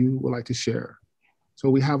items that you would like to share. So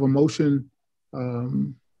we have a motion,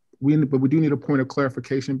 but we do need a point of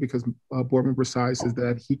clarification, because Board Member Tsai says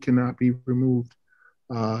that he cannot be removed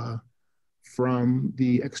from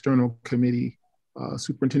the external committee.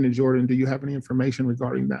 Superintendent Jordan, do you have any information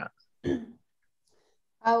regarding that?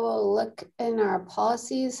 I will look in our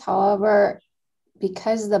policies. However,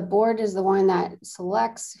 because the board is the one that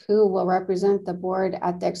selects who will represent the board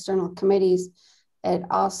at the external committees, it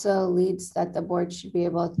also leads that the board should be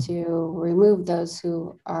able to remove those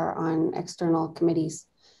who are on external committees.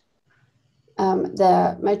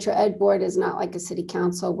 The Metro Ed board is not like a city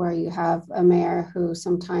council where you have a mayor who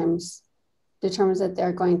sometimes determines that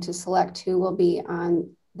they're going to select who will be on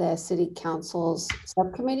the city council's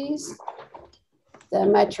subcommittees. The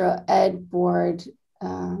Metro Ed board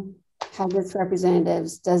has its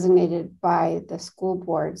representatives designated by the school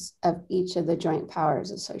boards of each of the joint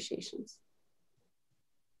powers associations.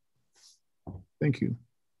 Thank you.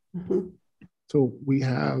 Mm-hmm. So we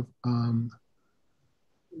have a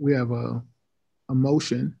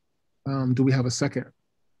motion. Do we have a second?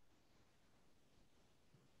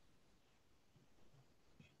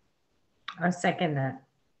 I'll second that.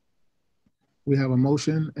 We have a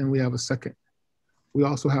motion and we have a second. We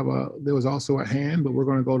also have there was also a hand, but we're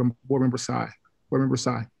going to go to Board Member Tsai. Board Member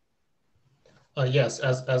Tsai. Yes,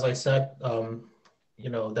 as I said,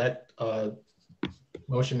 that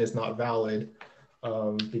motion is not valid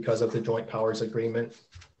because of the Joint Powers Agreement.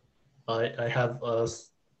 I'll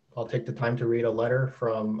take the time to read a letter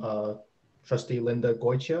from Trustee Linda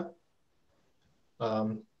Goitia.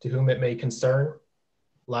 To whom it may concern,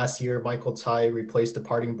 last year, Michael Tsai replaced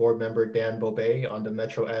departing board member Dan Bobet on the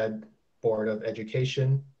Metro Ed Board of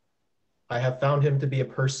Education. I have found him to be a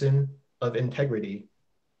person of integrity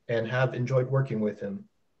and have enjoyed working with him.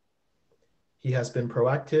 He has been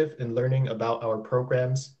proactive in learning about our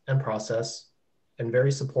programs and process, and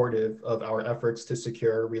very supportive of our efforts to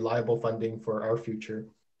secure reliable funding for our future.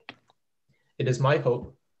 It is my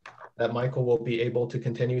hope that Michael will be able to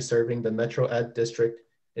continue serving the Metro Ed District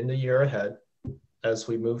in the year ahead as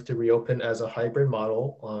we move to reopen as a hybrid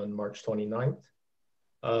model on March 29th.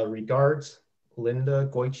 Regards, Linda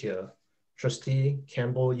Goitia, Trustee,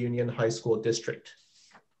 Campbell Union High School District.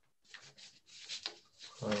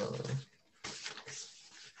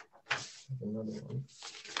 Another one.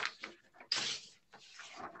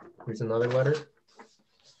 Here's another letter.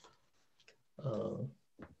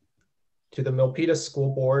 To the Milpitas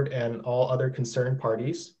School Board and all other concerned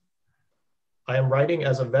parties, I am writing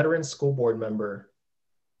as a veteran school board member,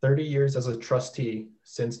 30 years as a trustee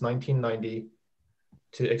since 1990,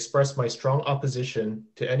 to express my strong opposition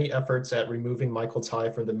to any efforts at removing Michael Tsai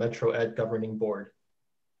from the Metro Ed Governing Board.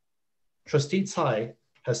 Trustee Tsai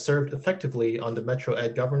has served effectively on the Metro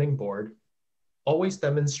Ed Governing Board, always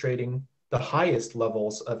demonstrating the highest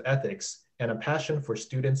levels of ethics and a passion for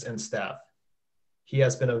students and staff. He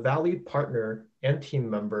has been a valued partner and team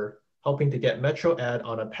member, helping to get Metro Ed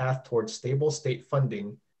on a path towards stable state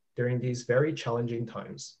funding during these very challenging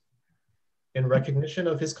times. In recognition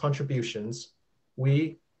of his contributions,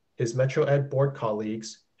 we, his Metro Ed board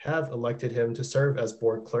colleagues, have elected him to serve as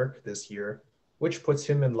board clerk this year, which puts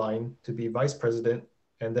him in line to be vice president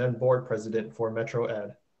and then board president for Metro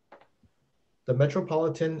Ed. The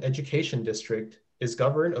Metropolitan Education District is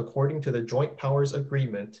governed according to the Joint Powers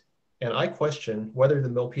Agreement, and I question whether the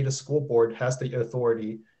Milpitas School Board has the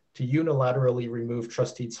authority to unilaterally remove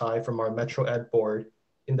Trustee Tsai from our Metro Ed board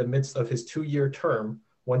in the midst of his 2-year term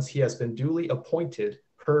once he has been duly appointed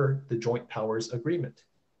per the Joint Powers Agreement.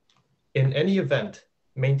 In any event,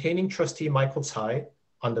 maintaining Trustee Michael Tsai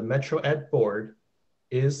on the Metro Ed board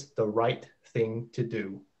is the right thing to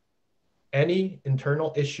do. Any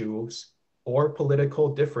internal issues or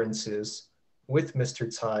political differences with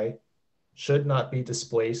Mr. Tsai should not be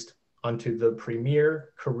displaced onto the premier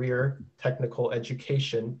career technical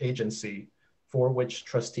education agency for which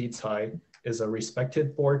Trustee Tsai is a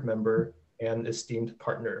respected board member and esteemed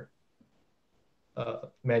partner.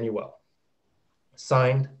 Manuel.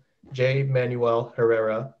 Signed, J. Manuel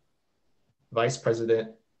Herrera, Vice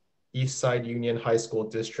President, Eastside Union High School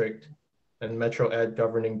District, and Metro Ed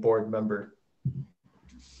Governing Board member.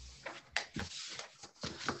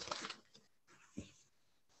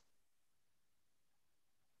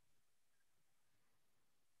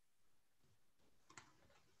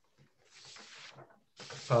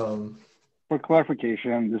 For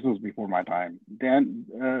clarification, this was before my time. Dan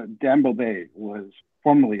Bobet was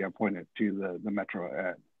formally appointed to the Metro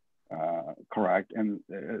Ed, correct? And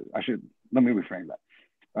let me reframe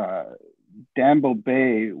that. Dan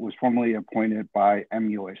Bobet was formally appointed by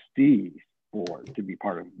MUSD board to be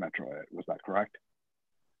part of Metro Ed. Was that correct?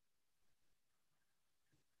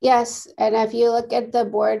 Yes, and if you look at the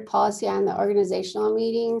board policy on the organizational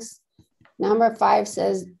meetings, number 5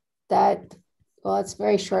 says that, well, it's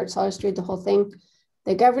very short, so I'll just read the whole thing.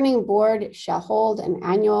 The governing board shall hold an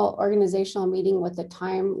annual organizational meeting with the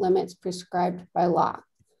time limits prescribed by law.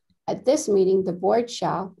 At this meeting, the board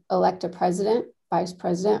shall elect a president, vice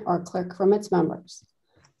president, or clerk from its members,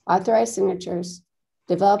 authorize signatures,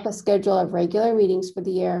 develop a schedule of regular meetings for the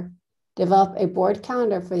year, develop a board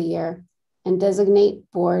calendar for the year, and designate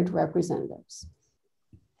board representatives.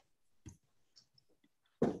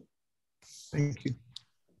 Thank you.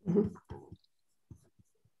 Mm-hmm.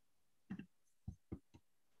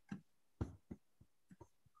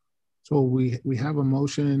 So we have a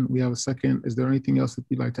motion, we have a second. Is there anything else that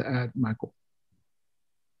you'd like to add, Michael?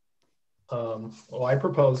 Well, I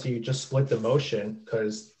propose you just split the motion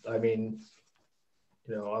because, I mean,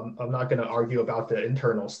 you know, I'm not going to argue about the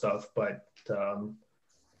internal stuff, but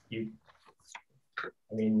the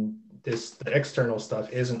external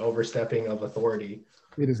stuff isn't overstepping of authority.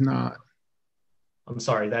 It is not. I'm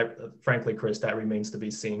sorry, that frankly, Chris, that remains to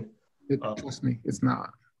be seen. Trust me, it's not.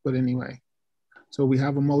 But anyway. So we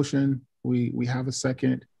have a motion, we have a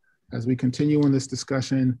second. As we continue in this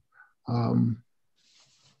discussion,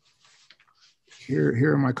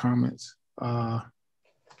 here are my comments.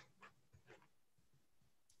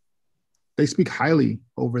 They speak highly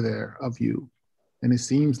over there of you. And it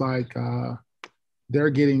seems like they're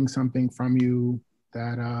getting something from you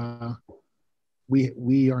that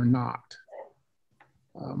we are not.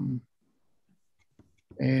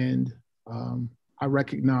 I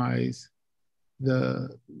recognize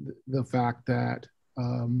the fact that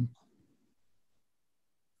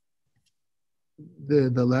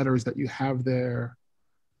the letters that you have there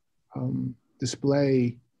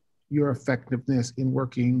display your effectiveness in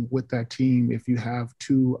working with that team. If you have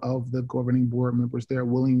 2 of the governing board members there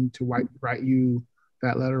willing to write you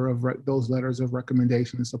that letter of those letters of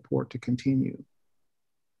recommendation and support to continue.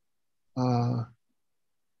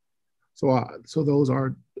 So those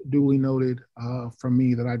are duly noted from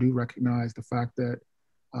me, that I do recognize the fact that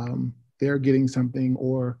they're getting something,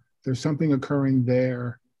 or there's something occurring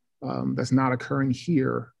there that's not occurring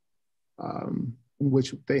here, in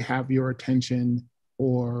which they have your attention,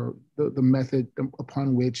 or the method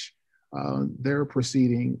upon which they're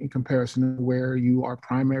proceeding in comparison to where you are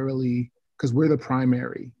primarily, because we're the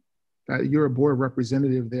primary. You're a board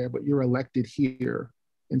representative there, but you're elected here.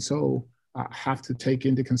 And so I have to take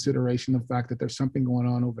into consideration the fact that there's something going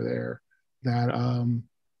on over there that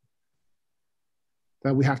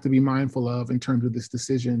we have to be mindful of in terms of this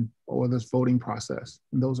decision or this voting process.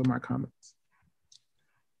 And those are my comments.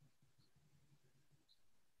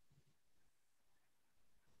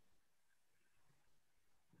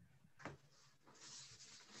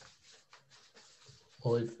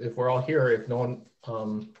 Well, if we're all here, if no one,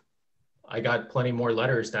 I got plenty more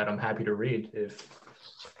letters that I'm happy to read if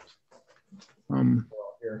we're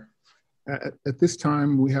all here. At this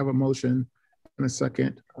time, we have a motion and a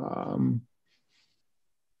second.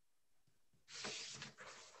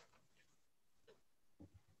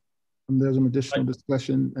 There's an additional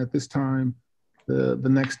discussion at this time. The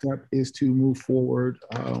next step is to move forward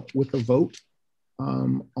with a vote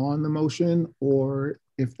on the motion, or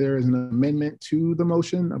if there is an amendment to the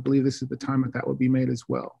motion, I believe this is the time that would be made as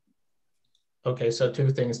well. Okay, so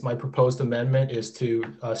two things. My proposed amendment is to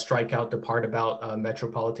strike out the part about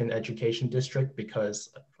Metropolitan Education District, because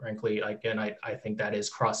frankly, again, I think that is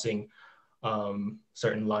crossing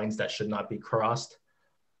certain lines that should not be crossed.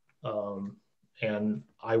 And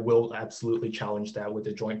I will absolutely challenge that with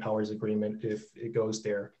the joint powers agreement if it goes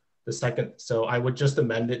there. The second, so I would just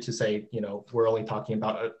amend it to say, you know, we're only talking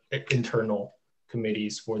about internal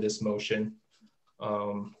committees for this motion.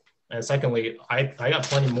 And secondly, I got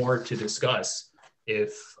plenty more to discuss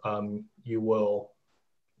if you will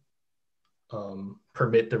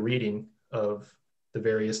permit the reading of the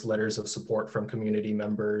various letters of support from community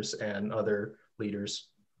members and other leaders.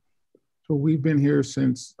 So we've been here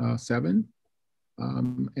since 7.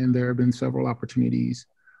 And there have been several opportunities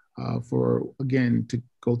for, again, to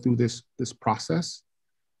go through this process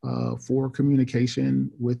for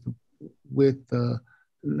communication with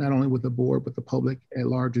not only with the board, but the public at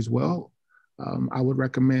large as well. I would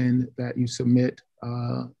recommend that you submit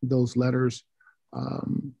those letters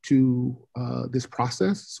to this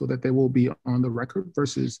process so that they will be on the record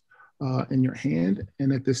versus in your hand.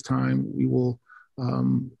 And at this time, we will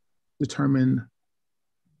determine.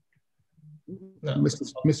 No.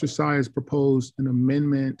 Mr. Sy has proposed an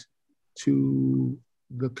amendment to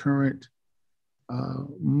the current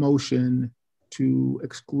motion to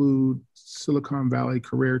exclude Silicon Valley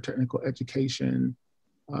Career Technical Education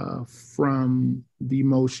from the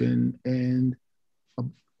motion. And I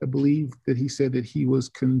believe that he said that he was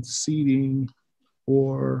conceding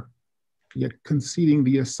the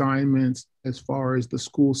assignments as far as the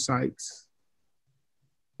school sites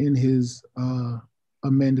in his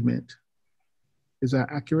amendment. Is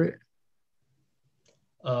that accurate?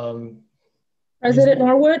 President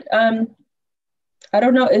Norwood, I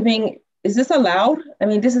don't know, I mean, is this allowed? I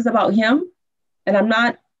mean, this is about him and I'm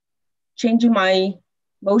not changing my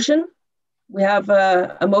motion. We have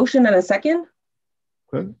a motion and a second.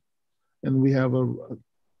 Okay. And we have and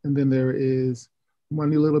then there is, I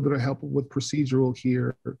need a little bit of help with procedural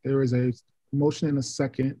here. There is a motion and a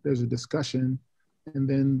second, there's a discussion, and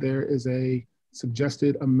then there is a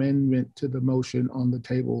suggested amendment to the motion on the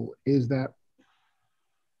table. Is that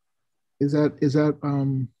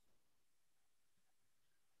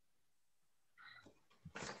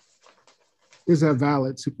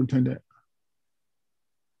valid, Superintendent?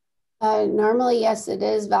 Normally, yes, it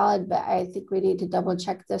is valid, but I think we need to double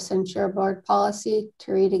check the censure board policy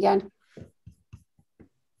to read again.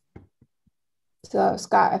 So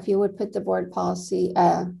Scott, if you would put the board policy,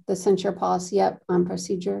 the censure policy up on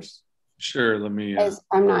procedures. Sure, let me.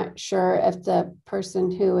 I'm not sure if the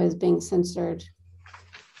person who is being censored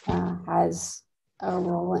has a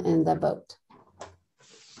role in the vote.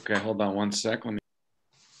 Okay, hold on one sec. Let me.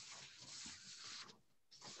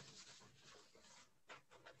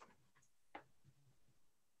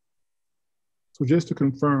 So just to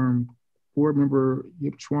confirm, Board Member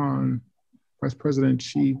Yip Chuan, Vice President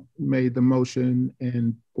Chief made the motion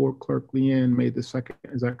and Board Clerk Leanne made the second.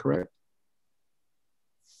 Is that correct?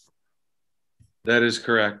 That is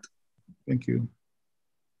correct. Thank you.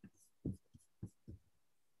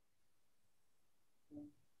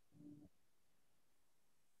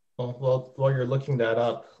 Well, while you're looking that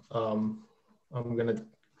up, I'm going to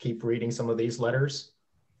keep reading some of these letters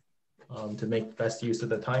to make best use of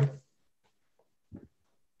the time.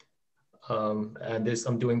 And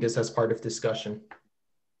I'm doing this as part of discussion.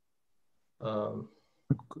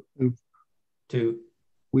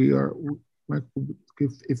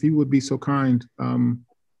 If you would be so kind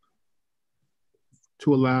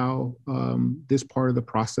to allow this part of the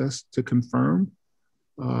process to confirm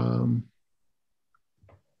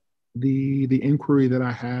the inquiry that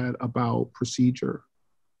I had about procedure.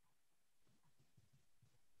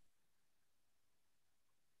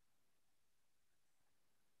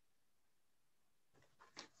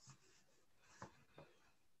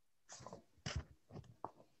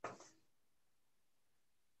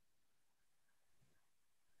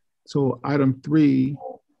 So item 3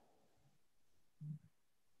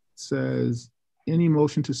 says, any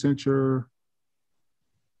motion to censure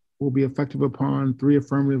will be effective upon 3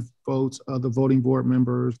 affirmative votes of the voting board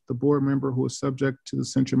members. The board member who is subject to the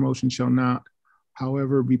censure motion shall not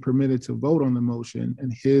however, be permitted to vote on the motion,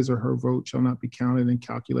 and his or her vote shall not be counted in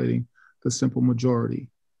calculating the simple majority.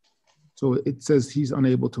 So it says he's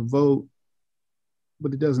unable to vote,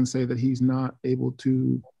 but it doesn't say that he's not able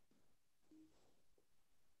to,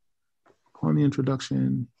 upon the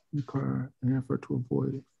introduction, require an effort to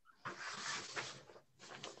avoid it.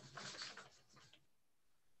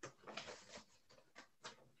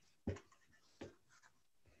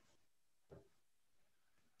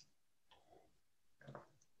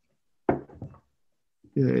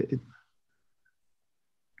 Yeah,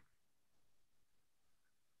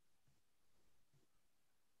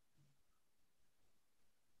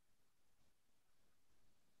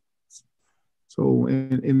 so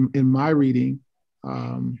in my reading,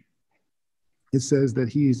 it says that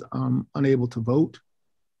he's unable to vote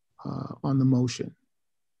on the motion.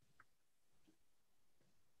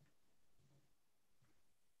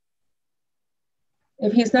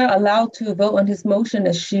 If he's not allowed to vote on his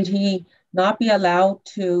motion, should he not be allowed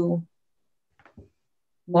to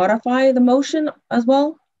modify the motion as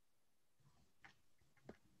well?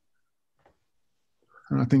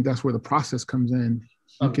 And I think that's where the process comes in.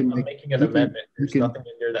 I'm making an amendment. There's nothing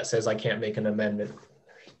in there that says I can't make an amendment.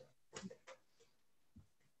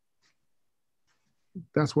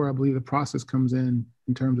 That's where I believe the process comes in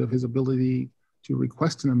terms of his ability to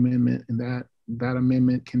request an amendment, and that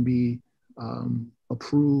amendment can be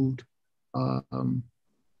approved or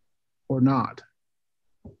not.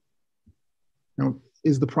 Now,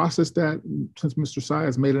 is the process that, since Mr. Sy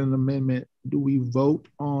has made an amendment, do we vote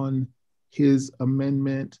on his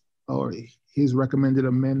amendment or his recommended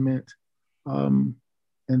amendment, and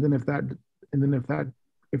then if that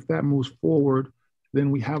moves forward,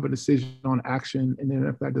 then we have a decision on action, and then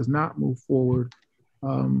if that does not move forward,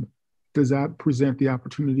 does that present the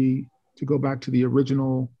opportunity to go back to the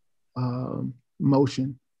original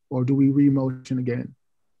motion, or do we re-motion again?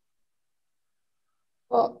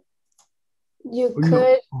 Well, you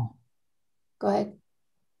could, go ahead.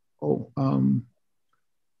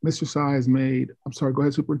 Mr. Sy has made, I'm sorry, go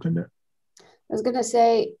ahead, Superintendent. I was gonna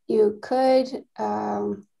say, you could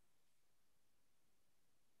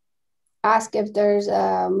ask if there's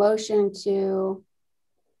a motion to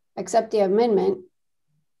accept the amendment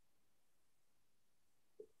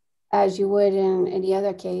as you would in any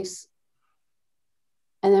other case,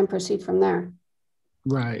 and then proceed from there.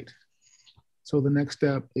 Right. So the next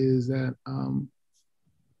step is that,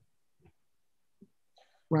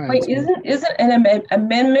 right. Wait, isn't an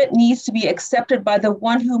amendment needs to be accepted by the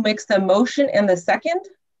one who makes the motion and the second?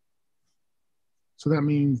 So that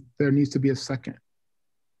means there needs to be a second.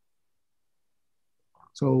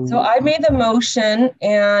 So I made the motion,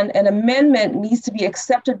 and an amendment needs to be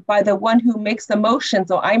accepted by the one who makes the motion.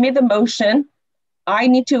 So I made the motion. I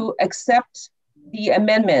need to accept the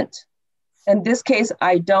amendment. In this case,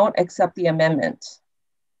 I don't accept the amendment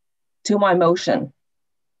to my motion.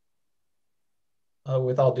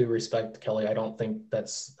 With all due respect, Kelly, I don't think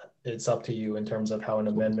it's up to you in terms of how an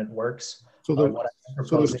amendment works. So,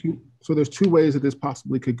 there's two ways that this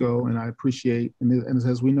possibly could go, and I appreciate, and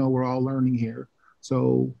as we know, we're all learning here.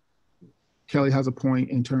 So Kelly has a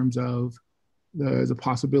point in terms of there's a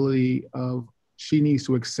possibility of she needs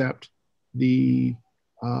to accept the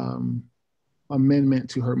amendment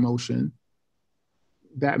to her motion.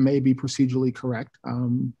 That may be procedurally correct.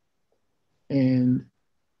 And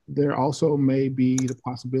there also may be the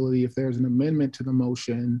possibility, if there's an amendment to the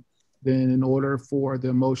motion, then in order for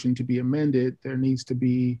the motion to be amended, there needs to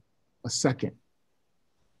be a second.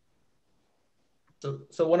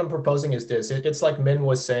 So what I'm proposing is this. It's like Min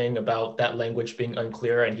was saying about that language being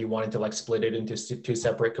unclear, and he wanted to like split it into two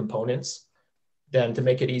separate components. Then to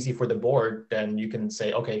make it easy for the board, then you can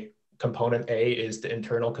say, okay, component A is the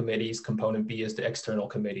internal committees, component B is the external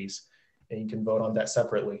committees, and you can vote on that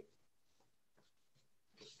separately.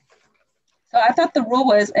 So I thought the rule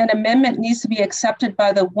was an amendment needs to be accepted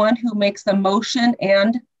by the one who makes the motion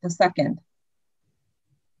and the second.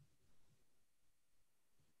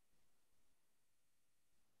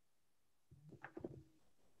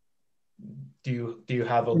 Do you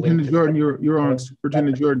have a link? Jordan, you're on.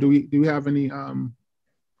 Superintendent Jordan, do we have any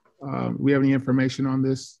we have any information on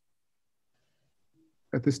this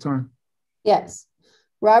at this time? Yes.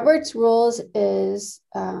 Robert's rules is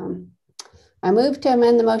I move to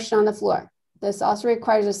amend the motion on the floor. This also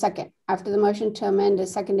requires a second. After the motion to amend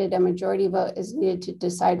is seconded, a majority vote is needed to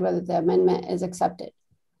decide whether the amendment is accepted.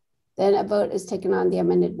 Then a vote is taken on the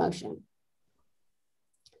amended motion.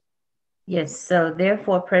 Yes, so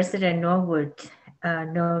therefore President Norwood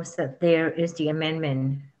knows that there is the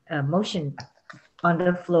amendment motion on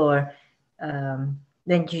the floor.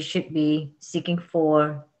 Then you should be seeking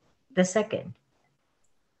for the second.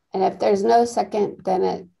 And if there's no second, then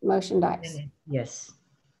it motion dies. Yes.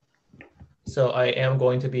 So I am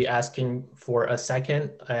going to be asking for a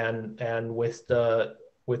second, and with the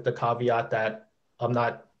caveat that I'm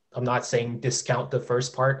not saying discount the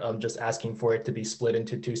first part. I'm just asking for it to be split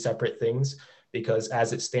into two separate things, because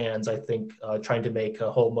as it stands, I think trying to make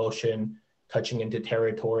a whole motion touching into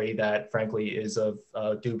territory that frankly is of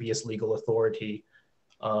dubious legal authority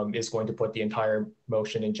is going to put the entire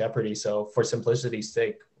motion in jeopardy. So for simplicity's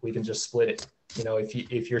sake, we can just split it. You know,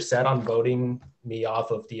 if you're set on voting me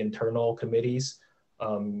off of the internal committees,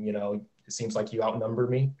 you know, it seems like you outnumber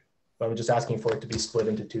me, but I'm just asking for it to be split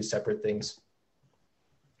into two separate things.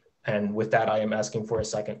 And with that, I am asking for a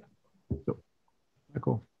second.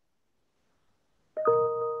 Michael.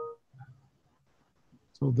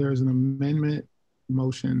 So there's an amendment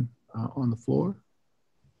motion on the floor.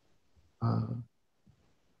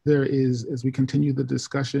 There is, as we continue the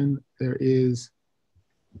discussion, there is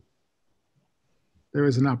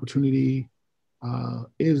an opportunity.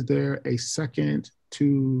 Is there a second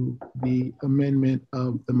to the amendment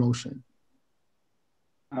of the motion?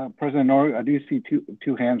 President Norwood, I do see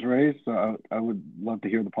two hands raised. So I would love to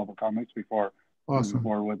hear the public comments before moving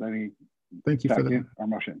forward with any Thank you for that. or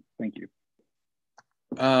motion. Thank you.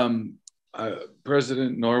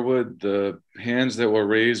 President Norwood, the hands that were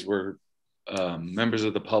raised were members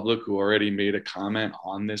of the public who already made a comment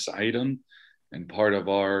on this item, and part of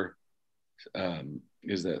our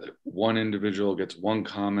is that one individual gets one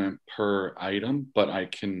comment per item, but I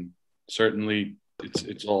can certainly,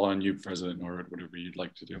 it's all on you, President Norwood, whatever you'd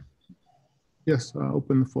like to do. Yes,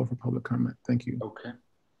 open the floor for public comment. Thank you. Okay.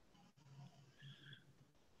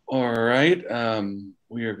 All right,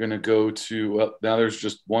 we are gonna go to, now there's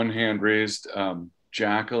just one hand raised.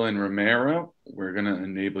 Jacqueline Romero, we're gonna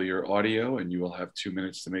enable your audio and you will have 2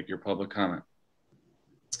 minutes to make your public comment.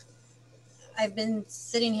 I've been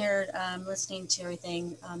sitting here listening to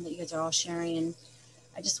everything that you guys are all sharing, and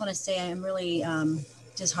I just want to say I'm really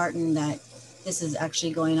disheartened that this is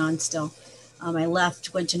actually going on still. I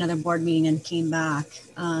left, went to another board meeting and came back.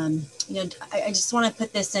 You know, I just want to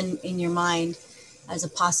put this in your mind as a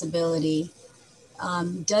possibility.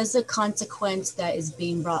 Does the consequence that is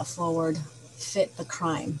being brought forward fit the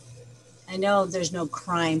crime? I know there's no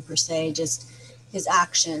crime per se, just his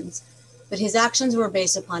actions, but his actions were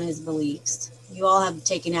based upon his beliefs. You all have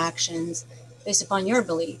taken actions based upon your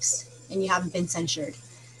beliefs, and you haven't been censured.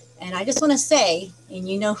 And I just want to say, and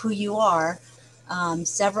you know who you are, on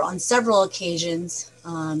several occasions,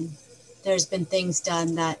 there's been things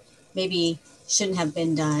done that maybe shouldn't have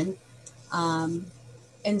been done.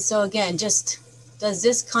 And so again, just does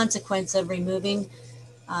this consequence of removing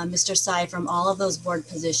Mr. Sy from all of those board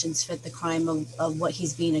positions fit the crime of what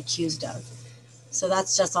he's being accused of? So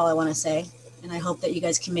that's just all I want to say. And I hope that you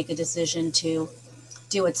guys can make a decision to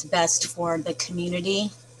do what's best for the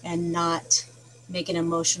community and not make an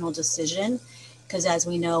emotional decision. Because as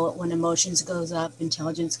we know, when emotions goes up,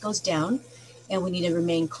 intelligence goes down, and we need to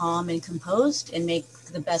remain calm and composed and make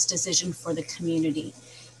the best decision for the community.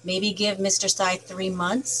 Maybe give Mr. Sy 3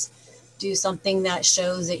 months, do something that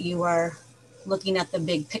shows that you are looking at the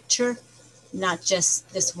big picture, not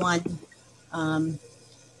just this one.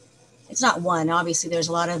 It's not one, obviously there's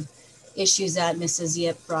a lot of issues that Mrs.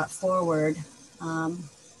 Yip brought forward.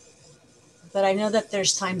 But I know that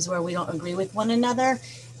there's times where we don't agree with one another.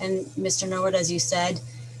 And Mr. Norwood, as you said,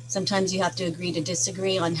 sometimes you have to agree to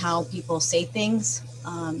disagree on how people say things.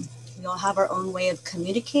 We all have our own way of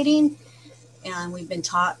communicating, and we've been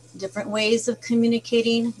taught different ways of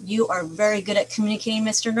communicating. You are very good at communicating,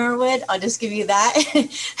 Mr. Norwood. I'll just give you that.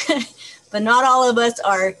 But not all of us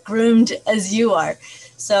are groomed as you are.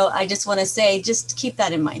 So I just want to say, just keep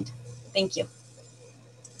that in mind. Thank you.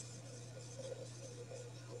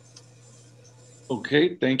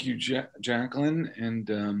 Okay, thank you, Jacqueline.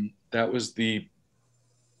 And that was the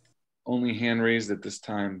only hand raised at this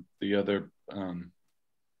time. The other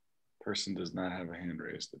person does not have a hand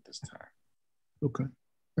raised at this time. Okay,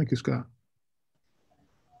 thank you, Scott.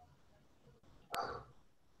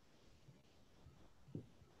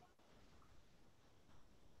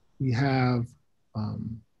 We have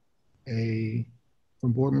from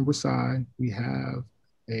board member side, we have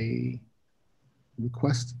a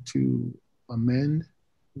request to amend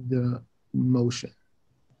the motion.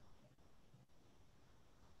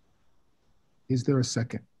 Is there a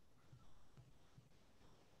second?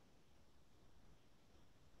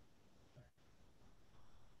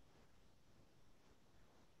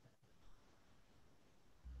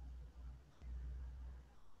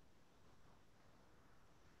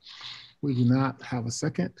 We do not have a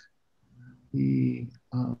second. The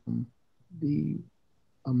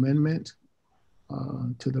amendment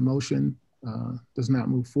to the motion does not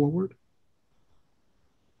move forward.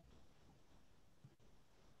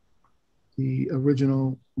 The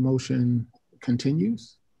original motion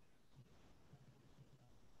continues.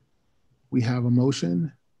 We have a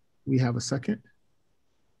motion. We have a second.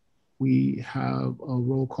 We have a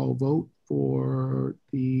roll call vote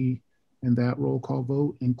and that roll call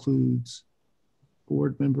vote includes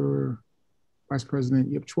Board Member Vice President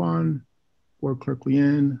Yip Chuan, Board Clerk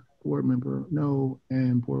Lien, Board Member No,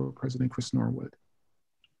 and Board President Chris Norwood.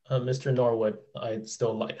 Mr. Norwood, I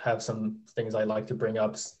still have some things I'd like to bring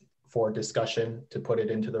up for discussion to put it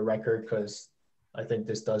into the record, because I think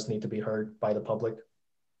this does need to be heard by the public.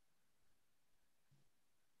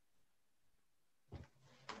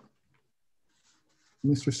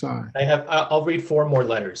 Mr. Sai. I'll read 4 more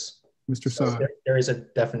letters. Mr. Sai. So there is a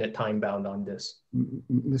definite time bound on this.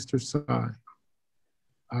 Mr. Sai,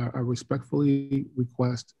 I respectfully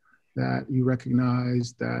request that you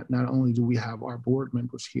recognize that not only do we have our board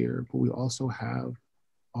members here, but we also have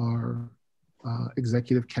our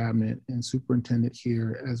executive cabinet and superintendent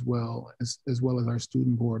here, as well as our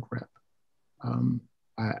student board rep.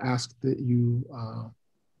 I ask that you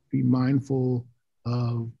be mindful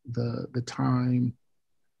of the time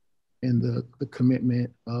and the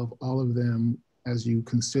commitment of all of them as you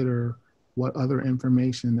consider what other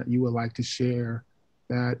information that you would like to share,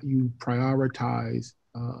 that you prioritize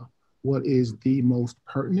what is the most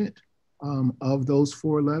pertinent of those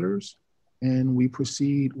 4 letters, and we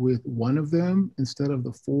proceed with one of them instead of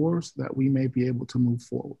the 4 so that we may be able to move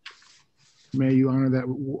forward. May you honor that?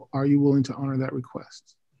 Are you willing to honor that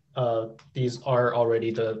request? These are already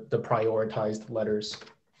the prioritized letters.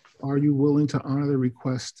 Are you willing to honor the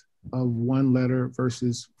request of 1 letter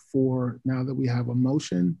versus 4 now that we have a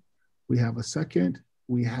motion, we have a second,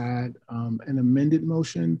 we had an amended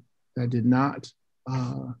motion that did not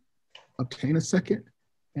obtain a second,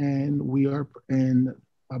 and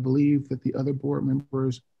I believe that the other board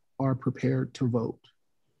members are prepared to vote.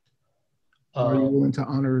 Are you willing to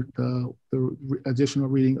honor the additional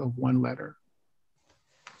reading of 1 letter?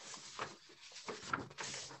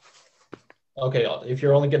 Okay, if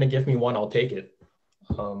you're only going to give me 1, I'll take it.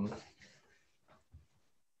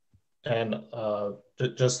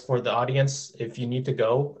 Just for the audience, if you need to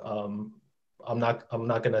go, I'm not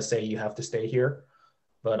going to say you have to stay here,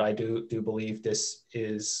 but I do believe this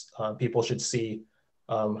is people should see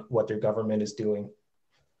what their government is doing.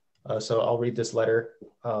 So I'll read this letter.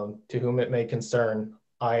 To whom it may concern,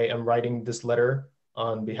 I am writing this letter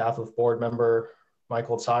on behalf of board member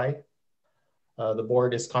Michael Tsai. The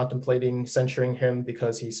board is contemplating censuring him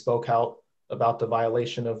because he spoke out about the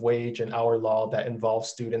violation of wage and hour law that involves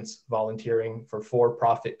students volunteering for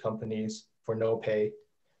for-profit companies for no pay.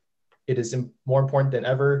 It is more important than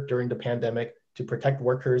ever during the pandemic to protect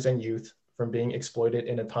workers and youth from being exploited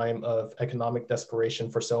in a time of economic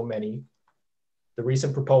desperation for so many. The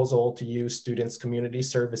recent proposal to use students' community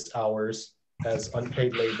service hours as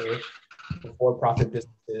unpaid labor for for-profit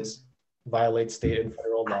businesses violates state and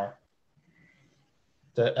federal law.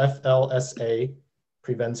 The FLSA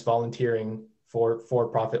prevents volunteering for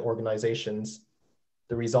for-profit organizations.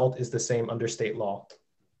 The result is the same under state law.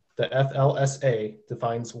 The FLSA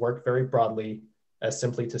defines work very broadly as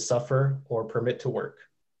simply to suffer or permit to work.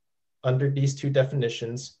 Under these 2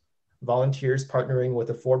 definitions, volunteers partnering with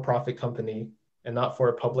a for-profit company and not for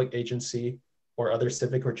a public agency or other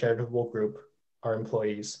civic or charitable group are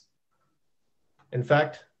employees. In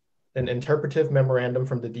fact, an interpretive memorandum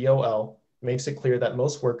from the DOL makes it clear that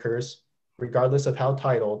most workers, regardless of how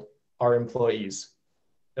titled, are employees.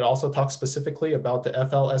 It also talks specifically about the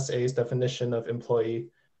FLSA's definition of employee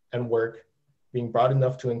and work being broad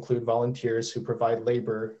enough to include volunteers who provide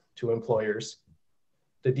labor to employers.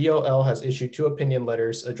 The DOL has issued 2 opinion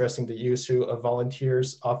letters addressing the issue of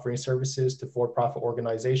volunteers offering services to for-profit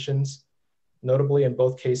organizations. Notably, in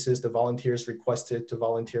both cases, the volunteers requested to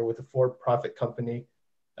volunteer with a for-profit company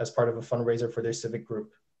as part of a fundraiser for their civic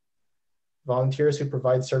group. Volunteers who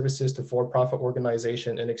provide services to for-profit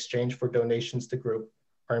organization in exchange for donations to group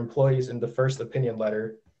are employees in the first opinion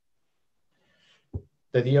letter.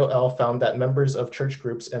 The DOL found that members of church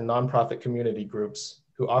groups and nonprofit community groups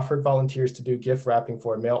who offered volunteers to do gift wrapping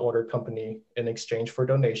for a mail order company in exchange for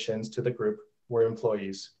donations to the group were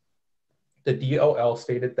employees. The DOL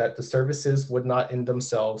stated that the services would not in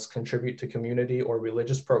themselves contribute to community or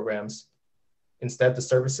religious programs. Instead, the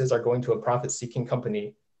services are going to a profit-seeking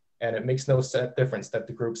company, and it makes no difference that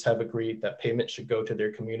the groups have agreed that payment should go to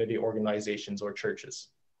their community organizations or churches.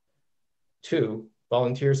 2,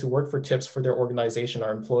 volunteers who work for tips for their organization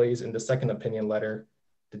are employees in the second opinion letter.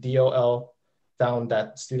 The DOL found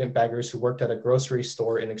that student baggers who worked at a grocery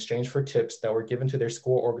store in exchange for tips that were given to their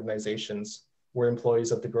school organizations were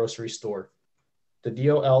employees of the grocery store. The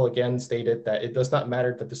DOL again stated that it does not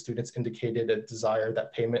matter that the students indicated a desire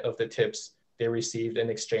that payment of the tips they received in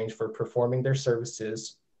exchange for performing their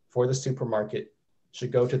services for the supermarket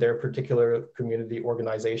should go to their particular community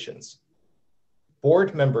organizations.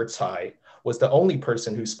 Board member Tsai was the only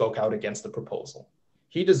person who spoke out against the proposal.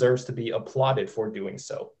 He deserves to be applauded for doing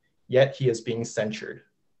so, yet he is being censured.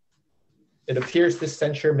 It appears this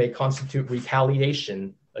censure may constitute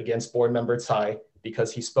retaliation against board member Tsai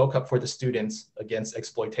because he spoke up for the students against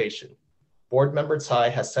exploitation. Board member Tsai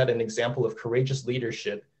has set an example of courageous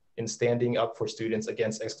leadership in standing up for students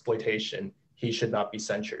against exploitation. He should not be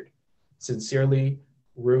censured. Sincerely,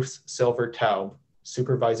 Ruth Silver Taub,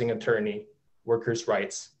 Supervising Attorney, Workers'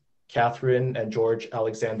 Rights, Catherine and George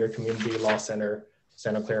Alexander Community Law Center,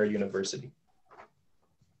 Santa Clara University.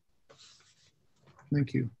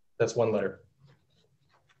 Thank you. That's one letter.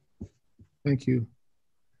 Thank you.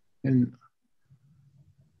 And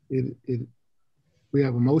we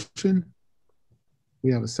have a motion.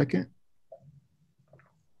 We have a second.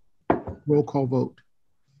 Roll call vote.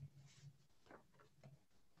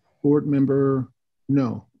 Board member,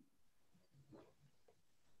 no.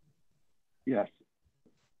 Yes.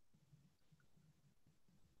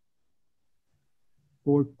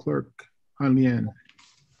 Board clerk, Han Lien.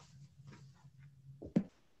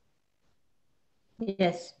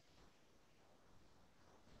 Yes.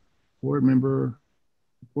 Board member,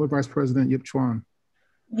 Board Vice President Yip Chuan.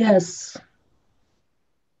 Yes.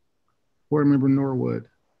 Board member Norwood.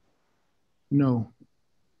 No.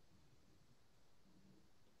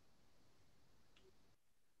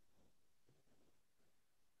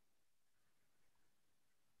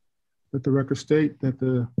 Let the record state that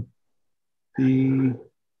the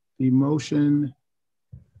motion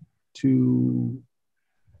to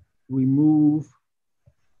remove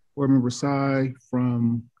Board Member Tsai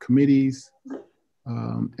from committees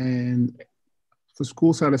and for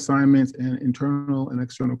school side assignments and internal and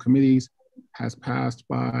external committees has passed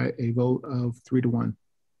by a vote of 3-1.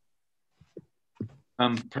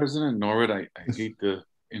 President Norwood, I hate to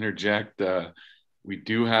interject. We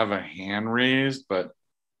do have a hand raised, but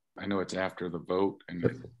I know it's after the vote. And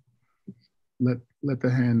let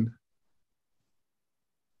the hand.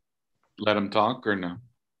 Let him talk or no?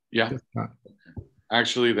 Yeah. Okay.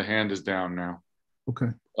 Actually, the hand is down now. Okay.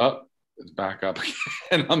 Oh, it's back up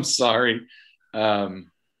again. I'm sorry.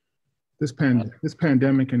 This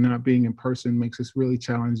pandemic and not being in person makes this really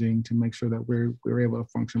challenging to make sure that we're able to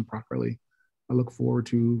function properly. I look forward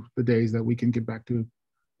to the days that we can get back to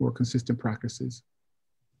more consistent practices.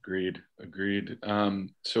 Agreed.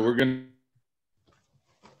 So we're gonna.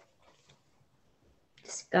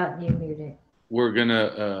 Scott, you're muted. We're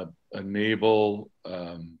gonna enable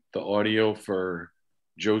the audio for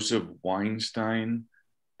Joseph Weinstein,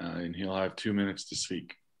 and he'll have 2 minutes to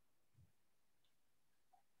speak.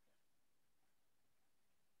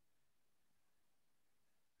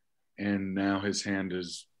 And now his hand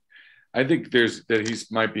is, I think he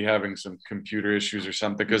might be having some computer issues or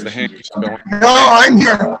something because the hand keeps going. No, I'm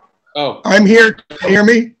here. Oh. I'm here. Can you hear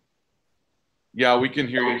me? Yeah, we can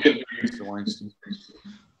hear you, Mr. Weinstein.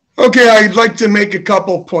 Okay, I'd like to make a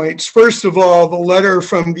couple points. First of all, the letter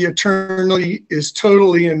from the attorney is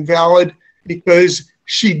totally invalid because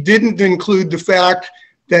she didn't include the fact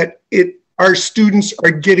that our students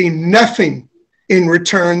are getting nothing in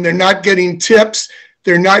return. They're not getting tips.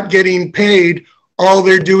 They're not getting paid. All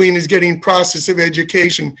they're doing is getting process of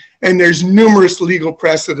education, and there's numerous legal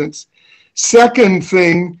precedents. Second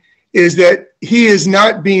thing is that he is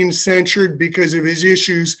not being censured because of his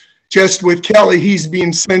issues just with Kelly. He's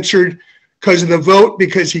being censured because of the vote,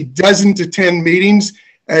 because he doesn't attend meetings,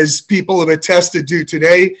 as people have attested to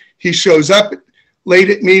today. He shows up late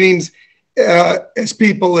at meetings, as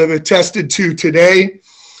people have attested to today.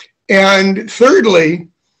 And thirdly,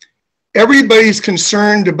 everybody's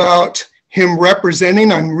concerned about him representing.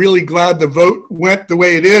 I'm really glad the vote went the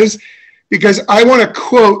way it is, because I want to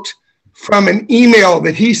quote from an email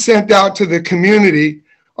that he sent out to the community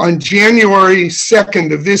on January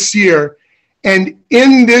 2nd of this year. And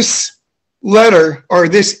in this letter, or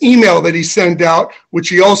this email that he sent out, which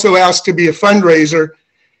he also asked to be a fundraiser,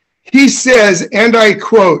 he says, and I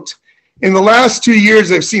quote, "In the last 2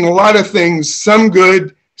 years, I've seen a lot of things, some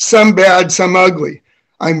good, some bad, some ugly.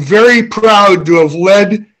 I'm very proud to have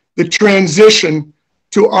led the transition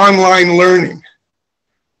to online learning."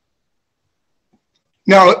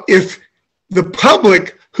 Now, if the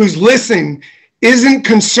public who's listening isn't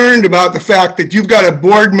concerned about the fact that you've got a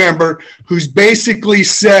board member who's basically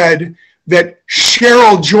said that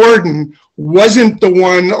Cheryl Jordan wasn't the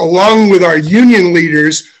one, along with our union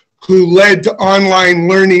leaders, who led to online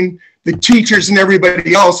learning, the teachers and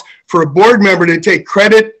everybody else, for a board member to take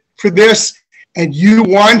credit for this, and you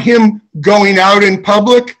want him going out in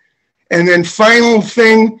public? And then final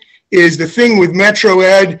thing is, the thing with Metro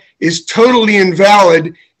Ed is totally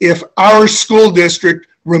invalid if our school district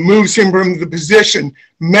removes him from the position.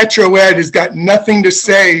 Metro Ed has got nothing to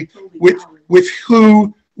say with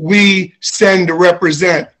who we send to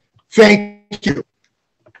represent. Thank you.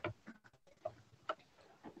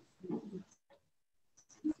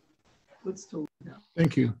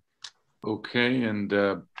 Thank you. Okay, and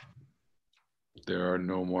there are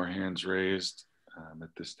no more hands raised at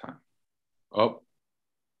this time. Oh,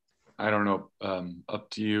 I don't know. Up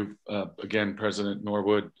to you. Again, President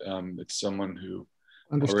Norwood, it's someone who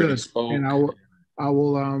already spoke. And I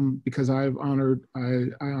will because I honored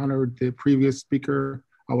the previous speaker.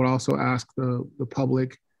 I would also ask the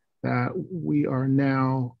public that we are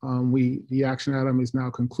now, the action item is now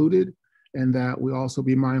concluded, and that we also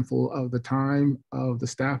be mindful of the time of the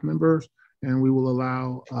staff members, and we will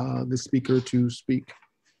allow the speaker to speak.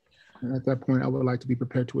 And at that point, I would like to be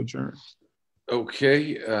prepared to adjourn.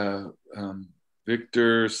 Okay,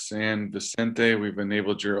 Victor San Vicente, we've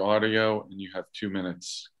enabled your audio and you have 2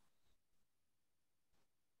 minutes.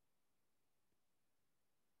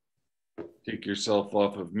 Take yourself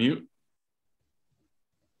off of mute.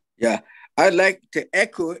 Yeah, I'd like to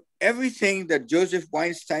echo everything that Joseph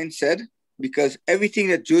Weinstein said, because everything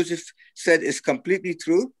that Joseph said is completely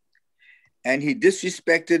true. And he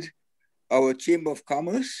disrespected our Chamber of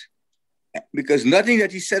Commerce, because nothing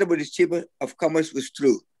that he said about his Chamber of Commerce was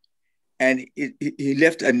true. And he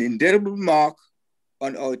left an indelible mark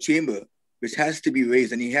on our chamber, which has to be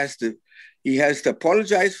raised, and he has to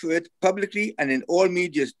apologize for it publicly and in all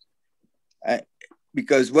media,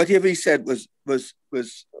 because whatever he said was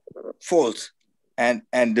false and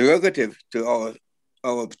derogative to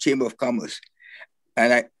our Chamber of Commerce.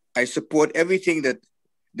 And I support everything that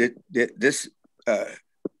this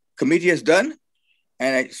committee has done,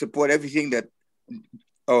 and I support everything that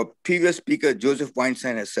our previous speaker, Joseph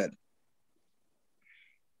Weinstein, has said.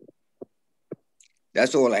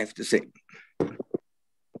 That's all I have to say.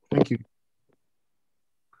 Thank you.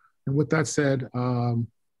 And with that said,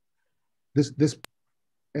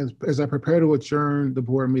 as I prepare to adjourn the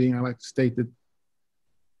board meeting, I'd like to state that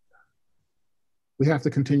we have to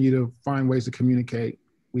continue to find ways to communicate.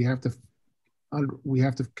 We have to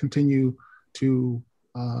continue to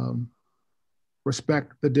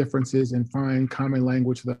respect the differences and find common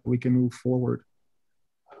language so that we can move forward.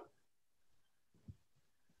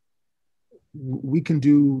 We can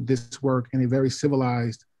do this work in a very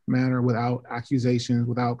civilized manner, without accusations,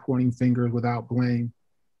 without pointing fingers, without blame.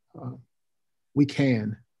 We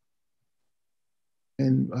can.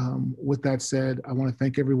 And with that said, I want to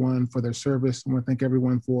thank everyone for their service. I want to thank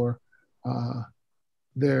everyone for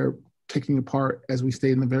their taking a part, as we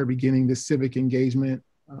stated in the very beginning, this civic engagement.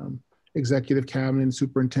 Executive Cabinet and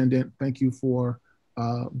Superintendent, thank you for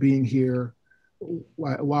being here.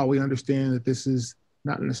 While we understand that this is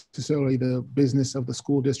not necessarily the business of the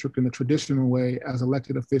school district in the traditional way, as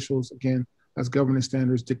elected officials, again, as governance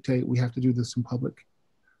standards dictate, we have to do this in public.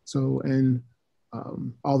 So, and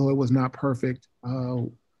although it was not perfect,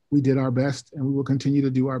 we did our best, and we will continue to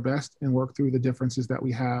do our best and work through the differences that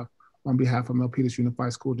we have on behalf of Milpitas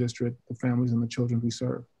Unified School District, the families and the children we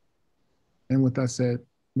serve. And with that said,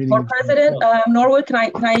 For President Norwood, can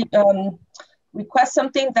I request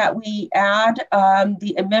something that we add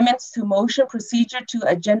the amendments to motion procedure to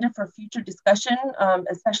agenda for future discussion,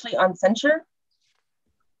 especially on censure?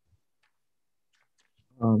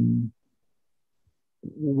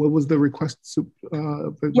 What was the request?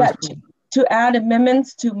 Yeah, to add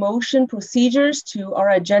amendments to motion procedures to our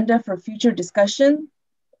agenda for future discussion,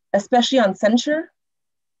 especially on censure.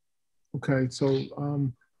 Okay, so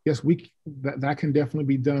yes, that can definitely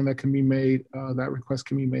be done. That can be made. That request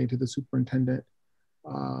can be made to the superintendent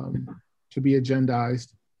to be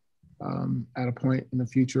agendized at a point in the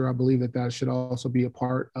future. I believe that should also be a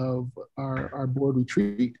part of our board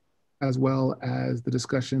retreat, as well as the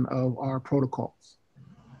discussion of our protocols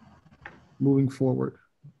moving forward.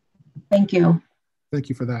 Thank you. Thank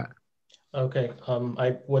you for that. Okay,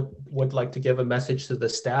 I would like to give a message to the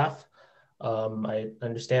staff. I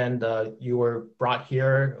understand you were brought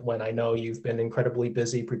here when I know you've been incredibly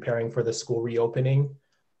busy preparing for the school reopening.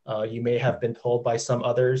 You may have been told by some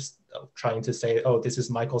others trying to say, oh, this is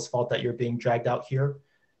Michael's fault that you're being dragged out here.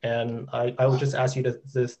 And I would just ask you to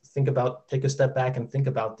take a step back and think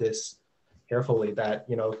about this carefully, that,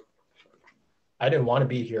 you know, I didn't want to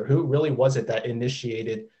be here. Who really was it that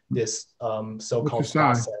initiated this so-called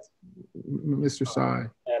process? Mr. Sy,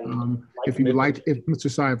 if you would like, if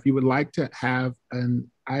Mr. Sy, if you would like to have an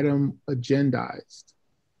item agendized,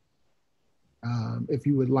 if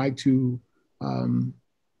you would like to,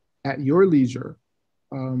 at your leisure,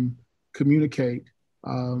 communicate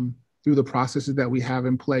through the processes that we have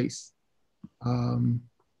in place, I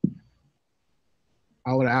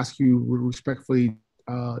would ask you respectfully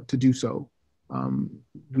to do so.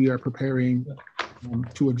 We are preparing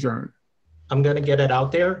to adjourn. I'm going to get it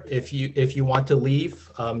out there. If you want to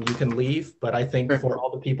leave, you can leave. But I think for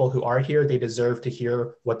all the people who are here, they deserve to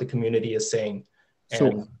hear what the community is saying,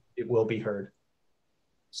 and it will be heard.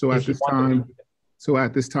 So at this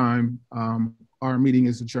time, our meeting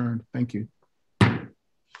is adjourned. Thank you.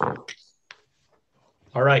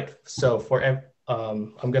 All right. So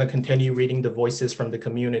I'm going to continue reading the voices from the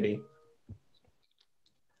community.